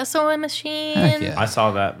espresso machine. Heck yeah. I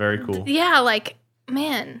saw that. Very cool. Yeah, like,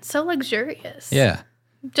 man, so luxurious. Yeah.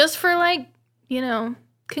 Just for like,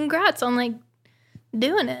 congrats on like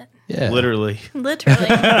doing it. Yeah. Literally. Literally.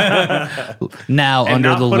 Now And under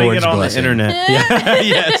not the putting Lord's it on blessing. the internet.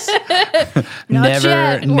 Yes. Not never,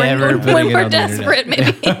 yet. never when putting it we're on the internet. desperate,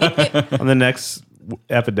 maybe. On the next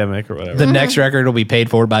epidemic or whatever. The next record will be paid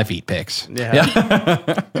for by Feet Pics.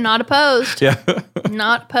 Yeah. Not opposed. Yeah.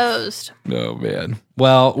 Not opposed. Oh man.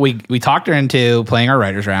 Well, we talked her into playing our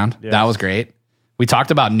writers round. Yes. That was great. We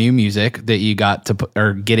talked about new music that you got to put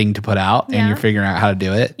or getting to put out, and Yeah. you're figuring out how to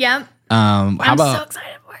do it. Yeah. How I'm about so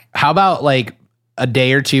excited for it. how about like a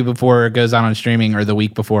day or two before it goes out on streaming, or the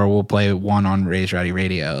week before, we'll play one on Raised Rowdy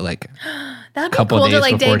Radio, like That'd a be couple cool days to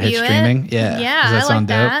like before it debut hits streaming. Yeah. Yeah. Does that I sound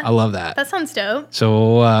like dope? that. I love that. That sounds dope.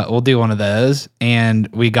 So we'll do one of those, and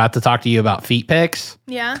we got to talk to you about Feet Pics,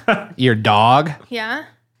 Yeah. your dog. Yeah.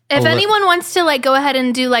 If li- anyone wants to like go ahead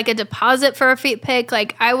and do like a deposit for a feet pic,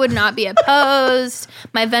 like I would not be opposed.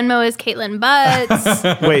 My Venmo is Caitlin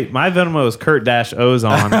Butts. Wait, my Venmo is Kurt-O's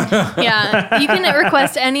on. Yeah. You can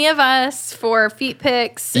request any of us for feet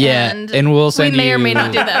pics. Yeah, and we'll send we may or you- may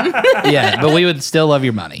not do them. Yeah, but we would still love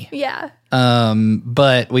your money. Yeah.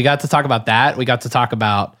 But we got to talk about that. We got to talk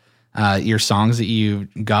about your songs that you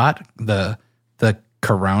got, the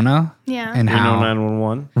Corona. Yeah. And Reno how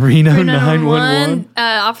 911. Reno 911,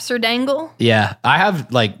 911. Officer Dangle. Yeah, I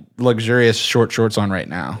have like luxurious short shorts on right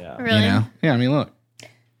now. Yeah. Really? You know? Yeah, I mean, look.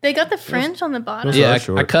 They got the fringe on the bottom. Those Yeah, are I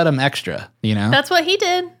short. cut them extra, you know? That's what he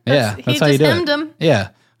did. yeah, He that's how you just do hemmed it. them. Yeah,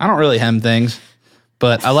 I don't really hem things,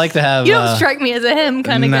 but I like to have. You don't strike me as a him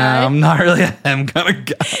kind of no, guy. I'm not really a hem kind of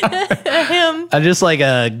guy. A him. I just like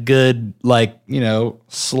a good, like,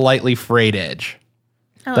 slightly frayed edge.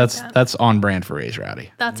 I like That's that. that's on brand for Raised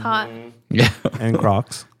Rowdy. That's hot. Yeah. And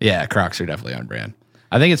Crocs. Yeah, Crocs are definitely on brand.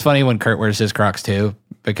 I think it's funny when Kurt wears his Crocs too,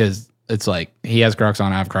 because it's like he has Crocs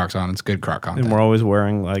on, I have Crocs on. It's good Croc content. And we're always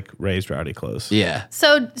wearing like Raised Rowdy clothes. Yeah.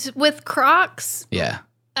 So with Crocs, Yeah.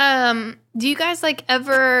 do you guys like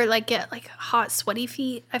ever like get like hot sweaty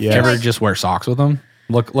feet? I Yeah. feel Ever like just wear socks with them?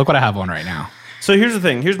 Look what I have on right now. So here's the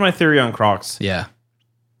thing. Here's my theory on Crocs. Yeah.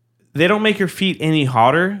 They don't make your feet any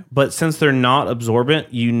hotter, but since they're not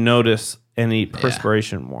absorbent, you notice any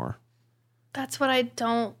perspiration more. that's what I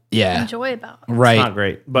don't Yeah. enjoy about. Right. Not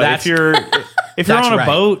great. But That's- if you're That's on a right.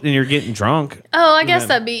 boat and you're getting drunk, Oh, I guess then-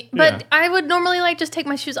 that'd be. But yeah. I would normally like just take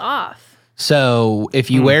my shoes off. So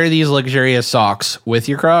if you wear these luxurious socks with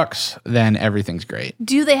your Crocs, then everything's great.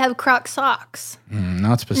 Do they have Croc socks?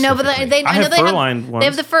 Not specifically. No, but they I I know have they fur-lined have. ones. They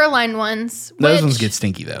have the fur-lined ones. those which- ones get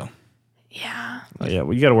stinky though. Yeah. oh, yeah,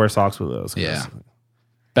 well, you got to wear socks with those. 'cause- Yeah.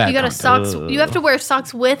 Bad You got to content. socks. You have to wear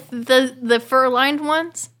socks with the fur-lined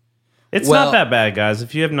ones. It's Well- not that bad, guys.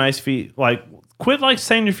 If you have nice feet, like quit like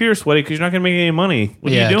saying your feet are sweaty because you're not going to make any money.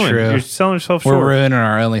 What Yeah, are you doing? true. You're selling yourself We're short. ruining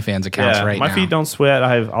our OnlyFans accounts Yeah, right my now. feet don't sweat.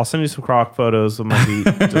 I'll send you some Croc photos of my feet.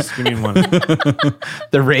 Just give me one.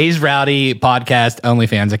 The Raised Rowdy podcast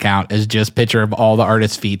OnlyFans account is just picture of all the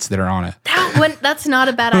artists' feet that are on it. That's not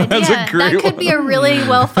a bad idea. That's a great That could be a really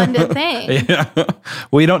well-funded thing.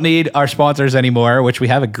 We don't need our sponsors anymore, which we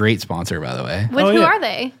have a great sponsor, by the way. Who yeah. are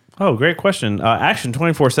they? Oh, great question. Action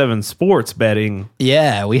 24/7 sports betting.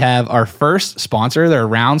 Yeah, we have our first sponsor. They're a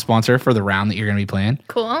round sponsor for the round that you're going to be playing,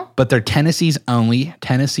 Cool. but they're Tennessee-owned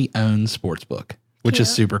sportsbook, which is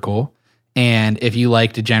Cute. super cool. And if you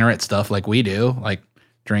like degenerate stuff like we do, like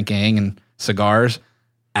drinking and cigars,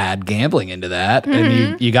 add gambling into that,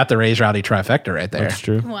 and you got the Raise Rowdy trifecta right there. That's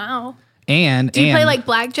true. Wow. And Do you play like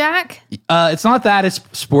blackjack? it's not that, it's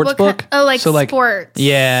sports What book. sports.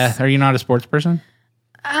 Yeah, are you not a sports person?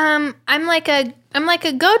 I'm like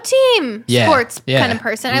a go team Yeah, sports yeah. kind of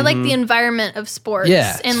person. I like the environment of sports.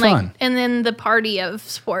 Yeah, it's and fun. and then the party of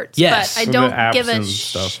sports. Yes. But I With don't the apps give a and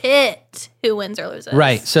stuff. shit who wins or loses.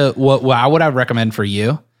 Right. So what I would recommend for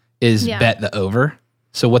you is Yeah. bet the over.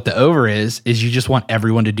 So what the over is you just want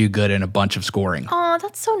everyone to do good in a bunch of scoring. Oh,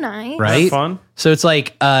 that's so nice. Right? fun? So it's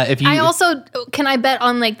like if you Can I bet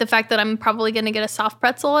on like the fact that I'm probably going to get a soft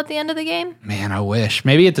pretzel at the end of the game? man, I wish.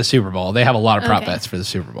 Maybe at the Super Bowl. They have a lot of prop Okay. bets for the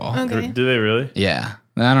Super Bowl. Okay. Do they really? Yeah.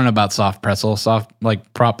 I don't know about soft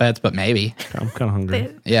like prop bets, but maybe. I'm kind of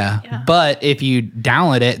hungry. Yeah. But if you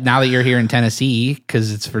download it now that you're here in Tennessee,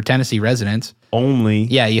 because it's for Tennessee residents, Only.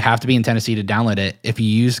 yeah, you have to be in Tennessee to download it. If you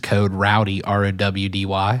use code ROWDY,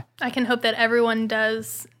 ROWDY, I can hope that everyone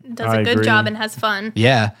does I a good agree. job and has fun.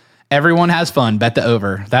 yeah, everyone has fun. Bet the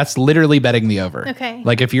over. That's literally betting the over. Okay.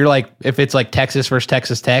 Like if it's like Texas versus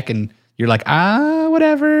Texas Tech and you're like,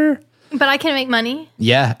 whatever. But I can make money.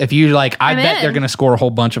 Yeah. If you like, I I'm bet in. they're going to score a whole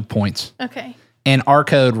bunch of points. Okay. And our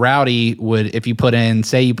code ROWDY would, if you put in,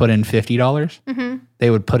 say you put in $50, dollars they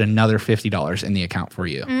would put another $50 in the account for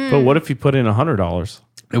you. But what if you put in $100?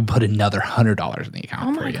 They would put another $100 in the account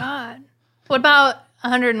Oh for my you. God. What about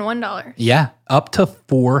 $101? Yeah, up to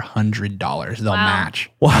 $400 they'll match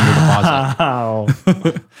on your deposit. Wow.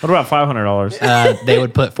 What about $500? They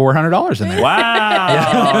would put $400 in there.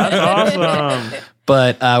 Wow. That's awesome.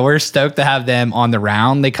 But we're stoked to have them on the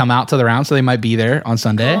round. They come out to the round, so they might be there on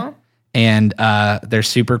Sunday. Cool. And they're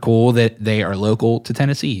super cool that they are local to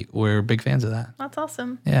Tennessee. We're big fans of that. That's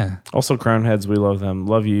awesome. Yeah. Also, Crown Heads, we love them.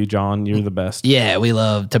 Love you, John. You're the best. Yeah, we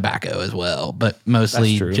love tobacco as well, but mostly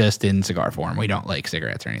That's true. just in cigar form. We don't like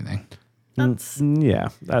cigarettes or anything. That's Yeah,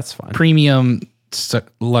 that's fine. Premium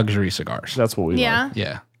luxury cigars. That's what we yeah. love.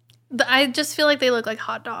 Yeah. I just feel like they look like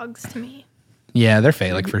hot dogs to me. Yeah, they're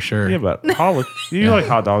Phallic for sure. Yeah, but you like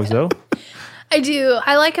hot dogs, though. I do.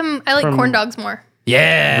 I like them. I like From- corn dogs more.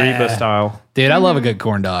 Yeah. Reba style. Dude, I love a good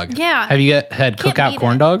corn dog. Yeah. Have you had Can't cookout beat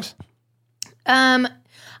corn it. dogs? I've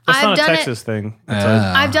That's not a done Texas thing.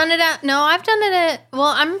 I've done it at. Well,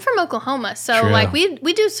 I'm from Oklahoma, so True. like we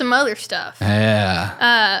do some other stuff.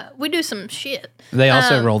 Yeah. We do some shit. They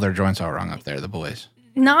also roll their joints all wrong up there, the boys.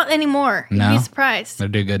 Not anymore. No? You'd be surprised. They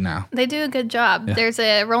do good now. They do a good job. There's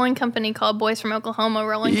a rolling company called Boys from Oklahoma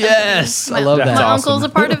Rolling Yes, Company. I love My that. That's uncle's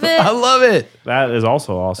awesome. a part of it. I love it. That is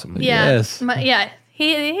also awesome. Yeah. Yes.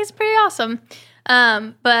 He's pretty awesome.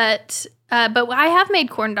 But I have made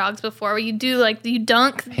corn dogs before. Where you do like you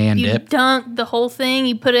dunk dunk the whole thing.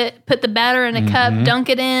 You put the batter in a cup, dunk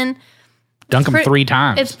it in. Dunk them 3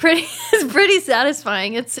 times. It's pretty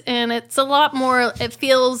satisfying. It's a lot more. It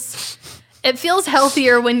feels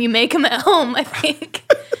healthier when you make them at home. I think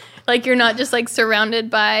like you're not just like surrounded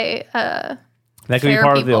by. That could be fair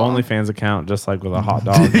part of the people. OnlyFans account, just like with a hot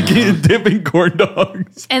dog. Dipping corn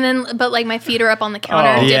dogs. And then, but like my feet are up on the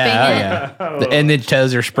counter dipping it. And the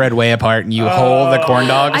toes are spread way apart, and you hold the corn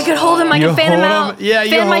dogs. I could hold them. I You could fan them hold 'em- out. yeah, you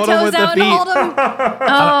fan my hold 'em toes with the out and feet. hold them.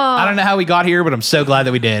 I don't know how we got here, but I'm so glad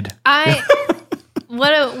that we did.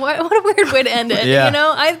 What a weird way to end it. Yeah. You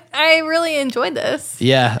know, I really enjoyed this.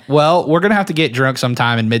 Yeah. Well, we're gonna have to get drunk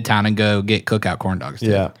sometime in Midtown and go get cookout corn dogs. Too.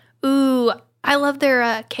 Yeah. Ooh, I love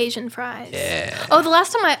their Cajun fries. Yeah. Oh, the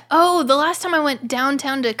last time I went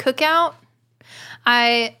downtown to Cookout,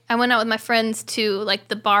 I went out with my friends to like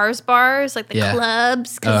the bars, like the Yeah.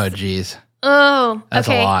 clubs. Oh, geez. Oh, That's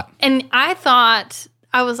a okay. lot. And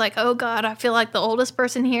I was like, oh God, I feel like the oldest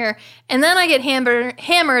person here. And then I get hammered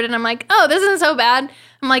and I'm like, oh, this isn't so bad.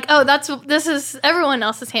 I'm like, oh, this is everyone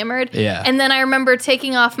else is hammered. Yeah. And then I remember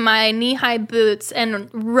taking off my knee-high boots and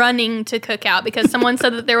running to Cookout because someone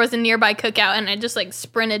said that there was a nearby Cookout and I just like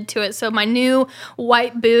sprinted to it. So my new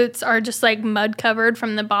white boots are just like mud covered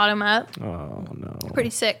from the bottom up. Oh no.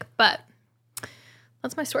 Pretty sick, but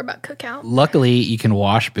that's my story about Cookout. Luckily, you can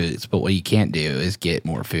wash boots, but what you can't do is get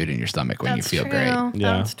more food in your stomach when you feel great. Yeah.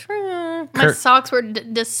 That's true. My socks were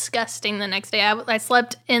disgusting the next day. I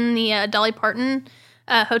slept in the Dolly Parton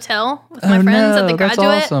hotel with my friends at the that's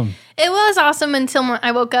Graduate. awesome. It was awesome until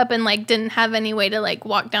I woke up and like didn't have any way to like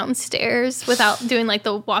walk downstairs without doing like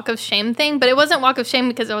the walk of shame thing. But it wasn't walk of shame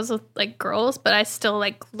because I was with like girls, but I still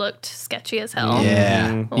like looked sketchy as hell.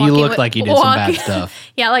 Yeah. You Walking look with- like you did some bad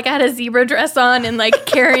stuff. Yeah, like I had a zebra dress on and like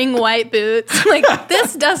carrying white boots. Like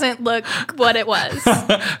this doesn't look what it was.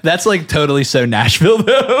 That's like totally so Nashville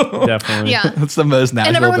though. Definitely. Yeah. That's the most Nashville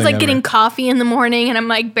And everyone's thing like ever. getting coffee in the morning and I'm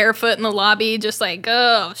like barefoot in the lobby, just like,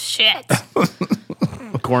 oh shit.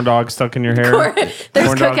 Corn dog stuck in your hair. There's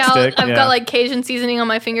Corn dog cookout. stick, I've yeah. got like Cajun seasoning on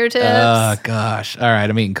my fingertips. Oh gosh. All right,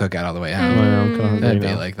 I'm eating cookout all the way home. Mm. That'd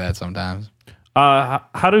be like that sometimes.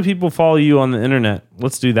 How do people follow you on the internet?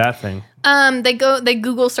 Let's do that thing. They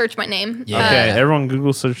Google search my name. Yeah. Okay, everyone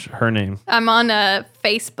Google search her name. I'm on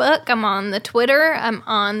Facebook. I'm on the Twitter. I'm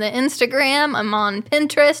on the Instagram. I'm on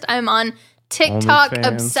Pinterest. I'm on TikTok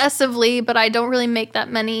OnlyFans. obsessively, but I don't really make that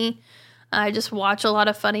many. I just watch a lot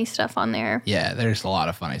of funny stuff on there. Yeah, there's a lot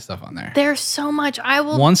of funny stuff on there. There's so much. I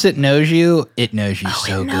will. Once it knows you so it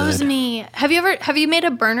knows good. me. Have you made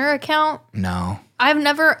a burner account? No. I've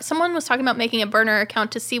never. Someone was talking about making a burner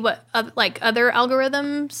account to see what like other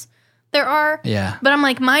algorithms there are. Yeah. But I'm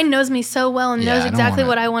like, mine knows me so well and Yeah, I knows don't exactly wanna-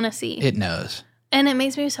 what I want to see, It knows. and it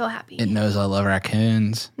makes me so happy. It knows I love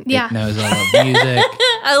raccoons. Yeah. It knows I love music.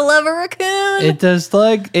 I love a raccoon. It does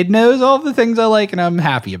it knows all the things I like and I'm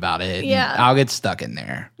happy about it. Yeah. And I'll get stuck in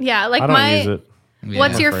there. Yeah, like I don't my. use it.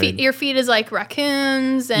 What's Yeah. your afraid. feed? Your feed is like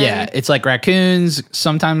raccoons and Yeah, it's like raccoons,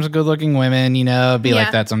 sometimes good looking women, be Yeah.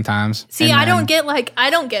 like that sometimes. See, And I then-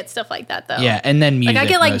 don't get stuff like that though. Yeah, and then music. Like I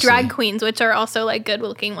get like mostly. drag queens, which are also like good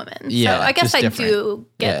looking women. Yeah, So I guess just I different. do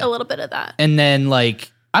get Yeah. a little bit of that. And then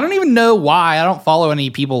like I don't even know why I don't follow any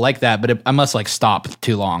people like that, but I must like stop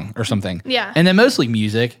too long or something. Yeah. And then mostly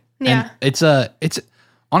music. Yeah. And it's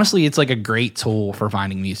honestly it's like a great tool for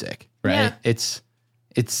finding music, right? Yeah. It's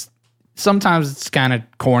sometimes it's kind of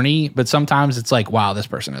corny, but sometimes it's like, wow, this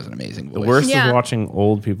person has an amazing voice. The worst Yeah. is watching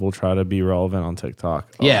old people try to be relevant on TikTok.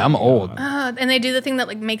 Yeah, I'm old. And they do the thing that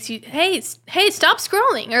like makes you, hey, stop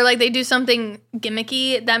scrolling, or like they do something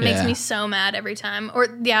gimmicky that makes Yeah. me so mad every time. Or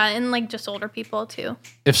yeah, and like just older people too.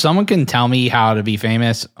 If someone can tell me how to be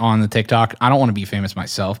famous on the TikTok, I don't want to be famous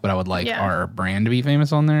myself, but I would like Yeah. our brand to be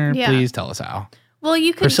famous on there. Yeah. Please tell us how. Well,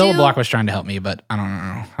 you could Priscilla do. Block was trying to help me, but I don't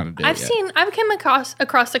know how to do I've it yet. I've come across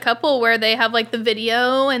a couple where they have like the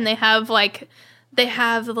video and they have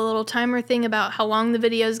the little timer thing about how long the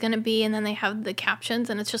video is going to be, and then they have the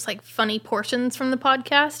captions, and it's just like funny portions from the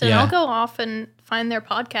podcast. And Yeah. I'll go off and find their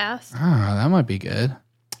podcast. Oh, that might be good.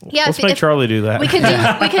 Yeah, Let's if- make if- Charlie do that. we could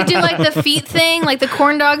do like the feet thing, like the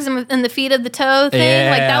corn dogs and the feet of the toe thing.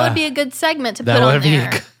 Like that Yeah. would be a good segment to That put on would be there.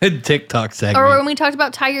 a good TikTok segment. Or when we talked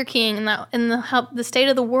about Tiger King and that in the state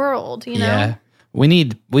of the world, you know. Yeah. We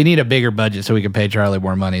need a bigger budget so we can pay Charlie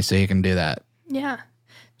more money so he can do that. Yeah.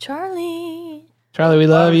 Charlie. Charlie, we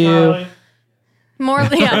love you. More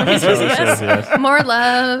yes. More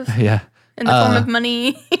love Yeah. in the form of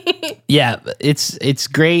money. Yeah, it's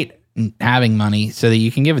great having money so that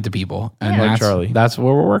you can give it to people. And Like that's, Charlie. that's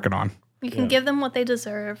what we're working on. You can give them what they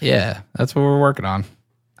deserve. Yeah, that's what we're working on.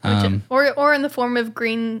 Or in the form of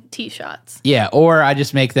green tea shots. Yeah, or I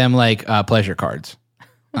just make them like pleasure cards.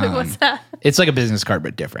 What's that? It's like a business card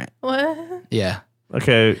but different. What? Yeah.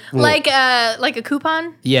 Okay. well, Like a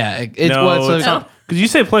coupon? Yeah, it's no, what's it's not. Because you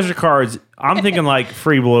say pleasure cards, I'm thinking like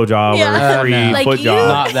free blowjob Yeah. or free No. Like foot you- job.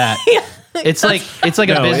 not that. It's like No, a it's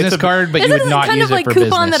business a- card, but you Isn't would it not kind use of like it for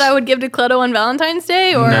coupon business. that I would give to Cleto on Valentine's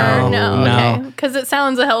Day? Or No. Okay. Because it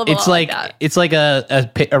sounds a hell of a It's lot like that. it's like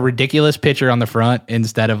a ridiculous picture on the front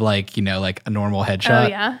instead of like like a normal headshot. Oh,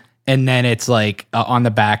 yeah? And then it's like on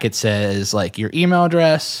the back it says like your email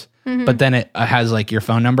address, Mm-hmm. but then it has like your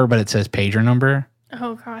phone number, but it says pager number,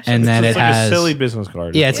 Oh, gosh. and then It's it like has a silly business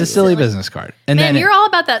card. yeah, it's a silly business card. And Man, then you're all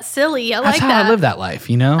about that silly. I that's like how that. I live that life,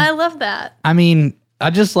 you know. I love that. I mean, I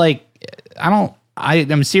just like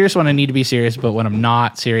I'm serious when I need to be serious, but when I'm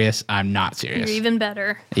not serious, I'm not serious. You're even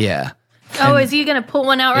better. Yeah. Oh, is he going to pull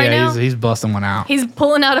one out right yeah, now? he's busting one out. He's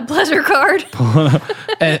pulling out a pleasure card.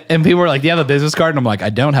 And people are like, "Do you have a business card?" And I'm like, "I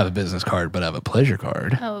don't have a business card, but I have a pleasure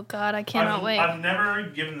card." Oh, God. I cannot wait. I've never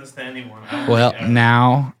given this to anyone. Well,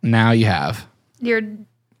 now you have. Your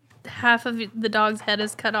half of the dog's head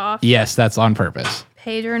is cut off. Yes, that's on purpose.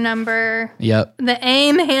 Pager number. Yep. The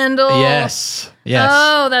AIM handle. Yes. Yes.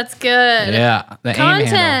 Oh, that's good. Yeah. The aim Content!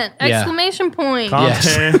 handle. Yeah. Exclamation point.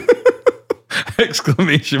 Content.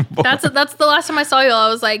 Exclamation point. That's the last time I saw you. I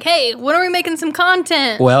was like, hey, when are we making some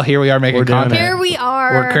content? Well, here we are making We're doing content. Here we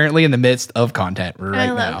are. We're currently in the midst of content right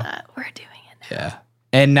I love now. that. We're doing it now. Yeah.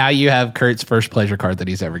 And now you have Kurt's first pleasure card that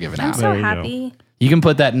he's ever given I'm out. so There you go. happy. You can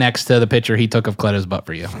put that next to the picture he took of Cleto's butt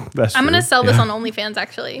for you. That's I'm true. gonna sell this on OnlyFans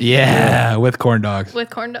actually. Yeah, with corn dogs.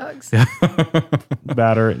 With corn dogs.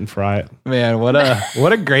 Batter it and fry it. Man, what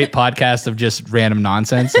a great podcast of just random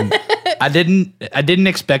nonsense. And I didn't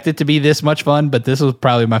expect it to be this much fun, but this was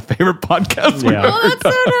probably my favorite podcast. Yeah. Oh, that's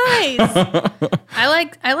so nice.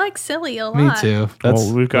 I like silly a lot. Me too.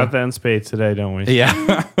 Well, we've got that in spades today, don't we?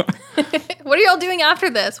 Yeah. What are y'all doing after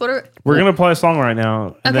this? We're gonna play a song right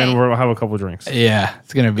now, and then Okay. we'll have a couple drinks. Yeah,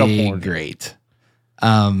 it's gonna Couple be more. great.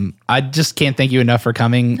 I just can't thank you enough for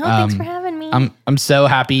coming. No, thanks for having me. I'm so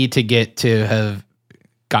happy to get to have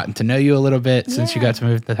gotten to know you a little bit since you Yeah. got to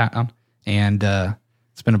move to town, and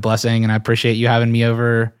it's been a blessing. And I appreciate you having me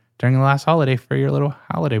over during the last holiday for your little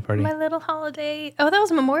holiday party. My little holiday. Oh, that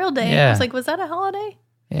was Memorial Day. Yeah. I was like, was that a holiday?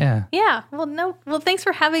 Yeah. Yeah. Well, no. Well, thanks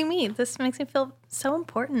for having me. This makes me feel so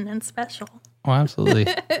important and special. Oh, absolutely.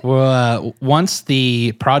 Well, once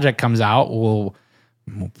the project comes out, we'll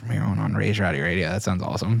premiere one on Raise Rowdy Radio. That sounds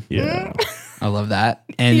awesome. Yeah. I love that.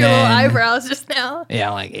 And Your little then, eyebrows just now. yeah,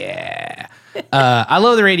 I'm like, yeah. I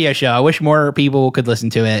love the radio show. I wish more people could listen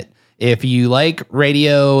to it. If you like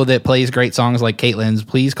radio that plays great songs like Caitlin's,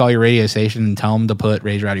 please call your radio station and tell them to put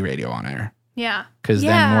Raise Rowdy Radio on air, Yeah. because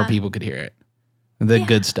then Yeah. more people could hear it. The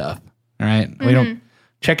good stuff. All right. We don't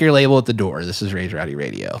check your label at the door. This is Raise Rowdy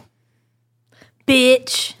Radio.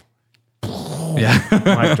 Bitch. Yeah.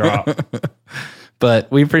 Mic drop.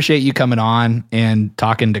 But we appreciate you coming on and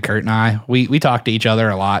talking to Kurt and I. We talk to each other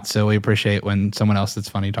a lot, so we appreciate when someone else that's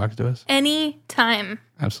funny talks to us. Anytime.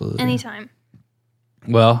 Absolutely. Anytime.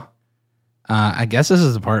 Well, I guess this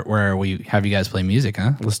is the part where we have you guys play music,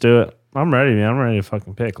 huh? Let's do it. I'm ready, man. I'm ready to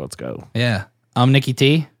fucking pick. Let's go. Yeah. I'm Nikki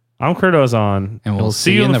T, I'm Kurt Ozon, and we'll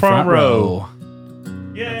see you in the front row.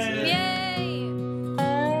 Yay! Yay.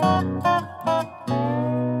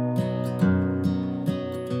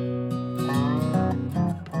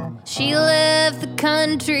 She left the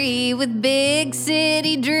country with big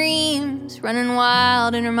city dreams running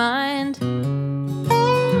wild in her mind.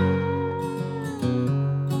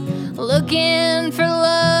 Looking for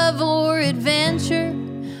love or adventure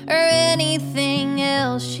or anything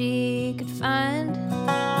else she could find.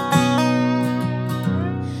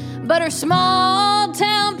 But her small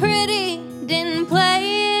town pretty didn't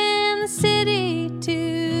play in the city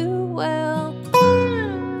too well.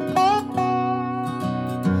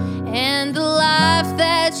 And the life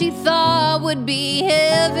that she thought would be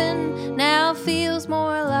heaven now feels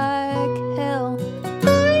more like hell.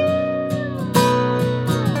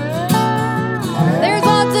 There's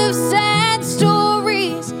lots of sad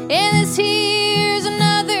stories, and this here's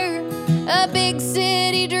another. A big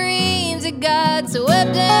city dreams that got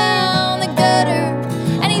swept down the gutter.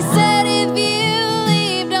 And he said, if you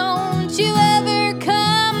leave, don't you ever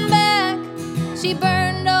come back. She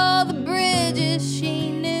burned all the bridges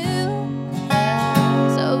she knew.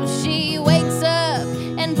 So she wakes up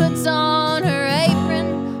and puts on her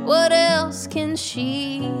apron. What else can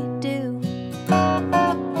she do?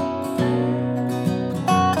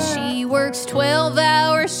 She works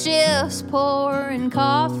 12-hour shifts pouring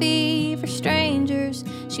coffee for strangers.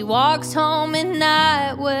 She walks home at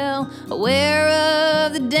night, well aware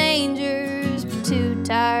of the dangers, but too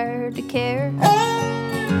tired to care.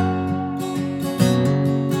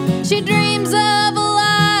 She dreams of a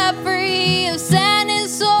life free of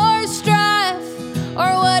sadness or strife,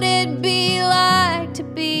 or what it'd be like to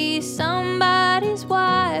be somebody's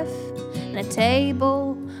wife, and a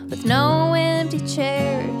table with no empty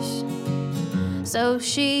chairs. So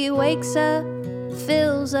she wakes up,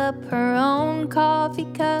 fills up her own coffee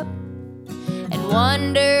cup, and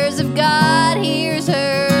wonders if God hears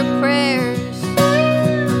her prayers.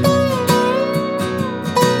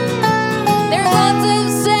 There's lots of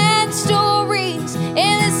sad stories,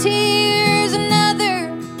 and this here's another.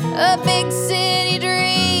 A big city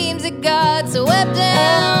dreams that God swept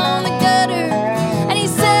down the gutter. And he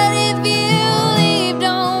said, if you leave,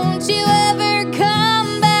 don't you ever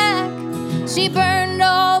come back. She burned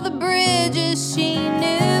all the bridges she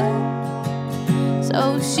knew.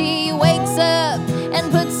 So she wakes up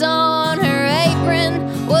and puts on her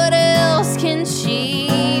apron. What else can she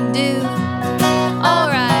do? All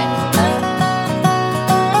right.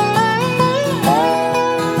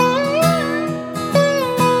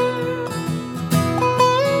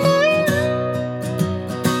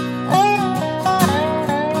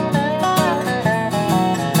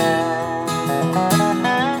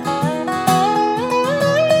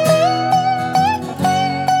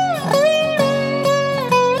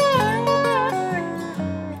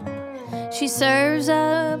 She serves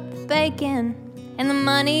up bacon, and the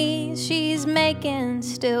money she's making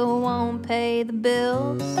still won't pay the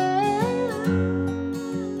bills.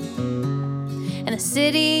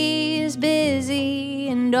 city is busy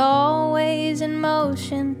and always in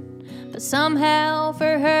motion, but somehow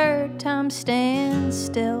for her time stands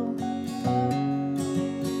still.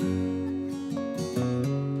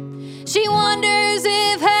 She wonders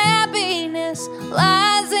if happiness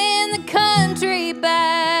lies in the country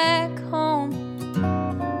back home,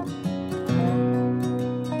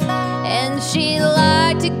 and she'd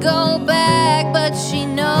like to go back, but she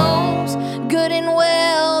knows good and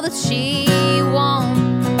well that she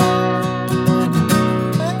won't.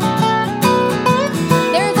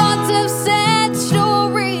 There are lots of sad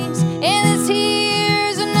stories, and this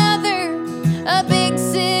here's another, a big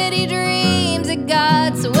city dreams that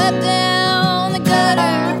got swept down the gutter.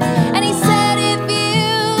 And he said, if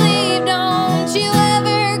you leave, don't you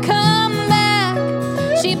ever come back.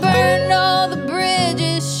 She burned all the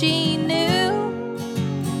bridges she knew,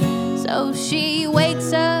 so she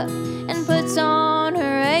wakes up and puts on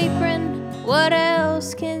her apron. What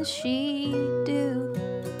else can she do?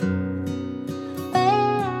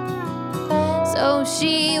 So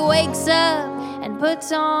she wakes up and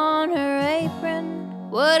puts on her apron.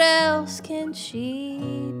 What else can she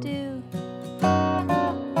do?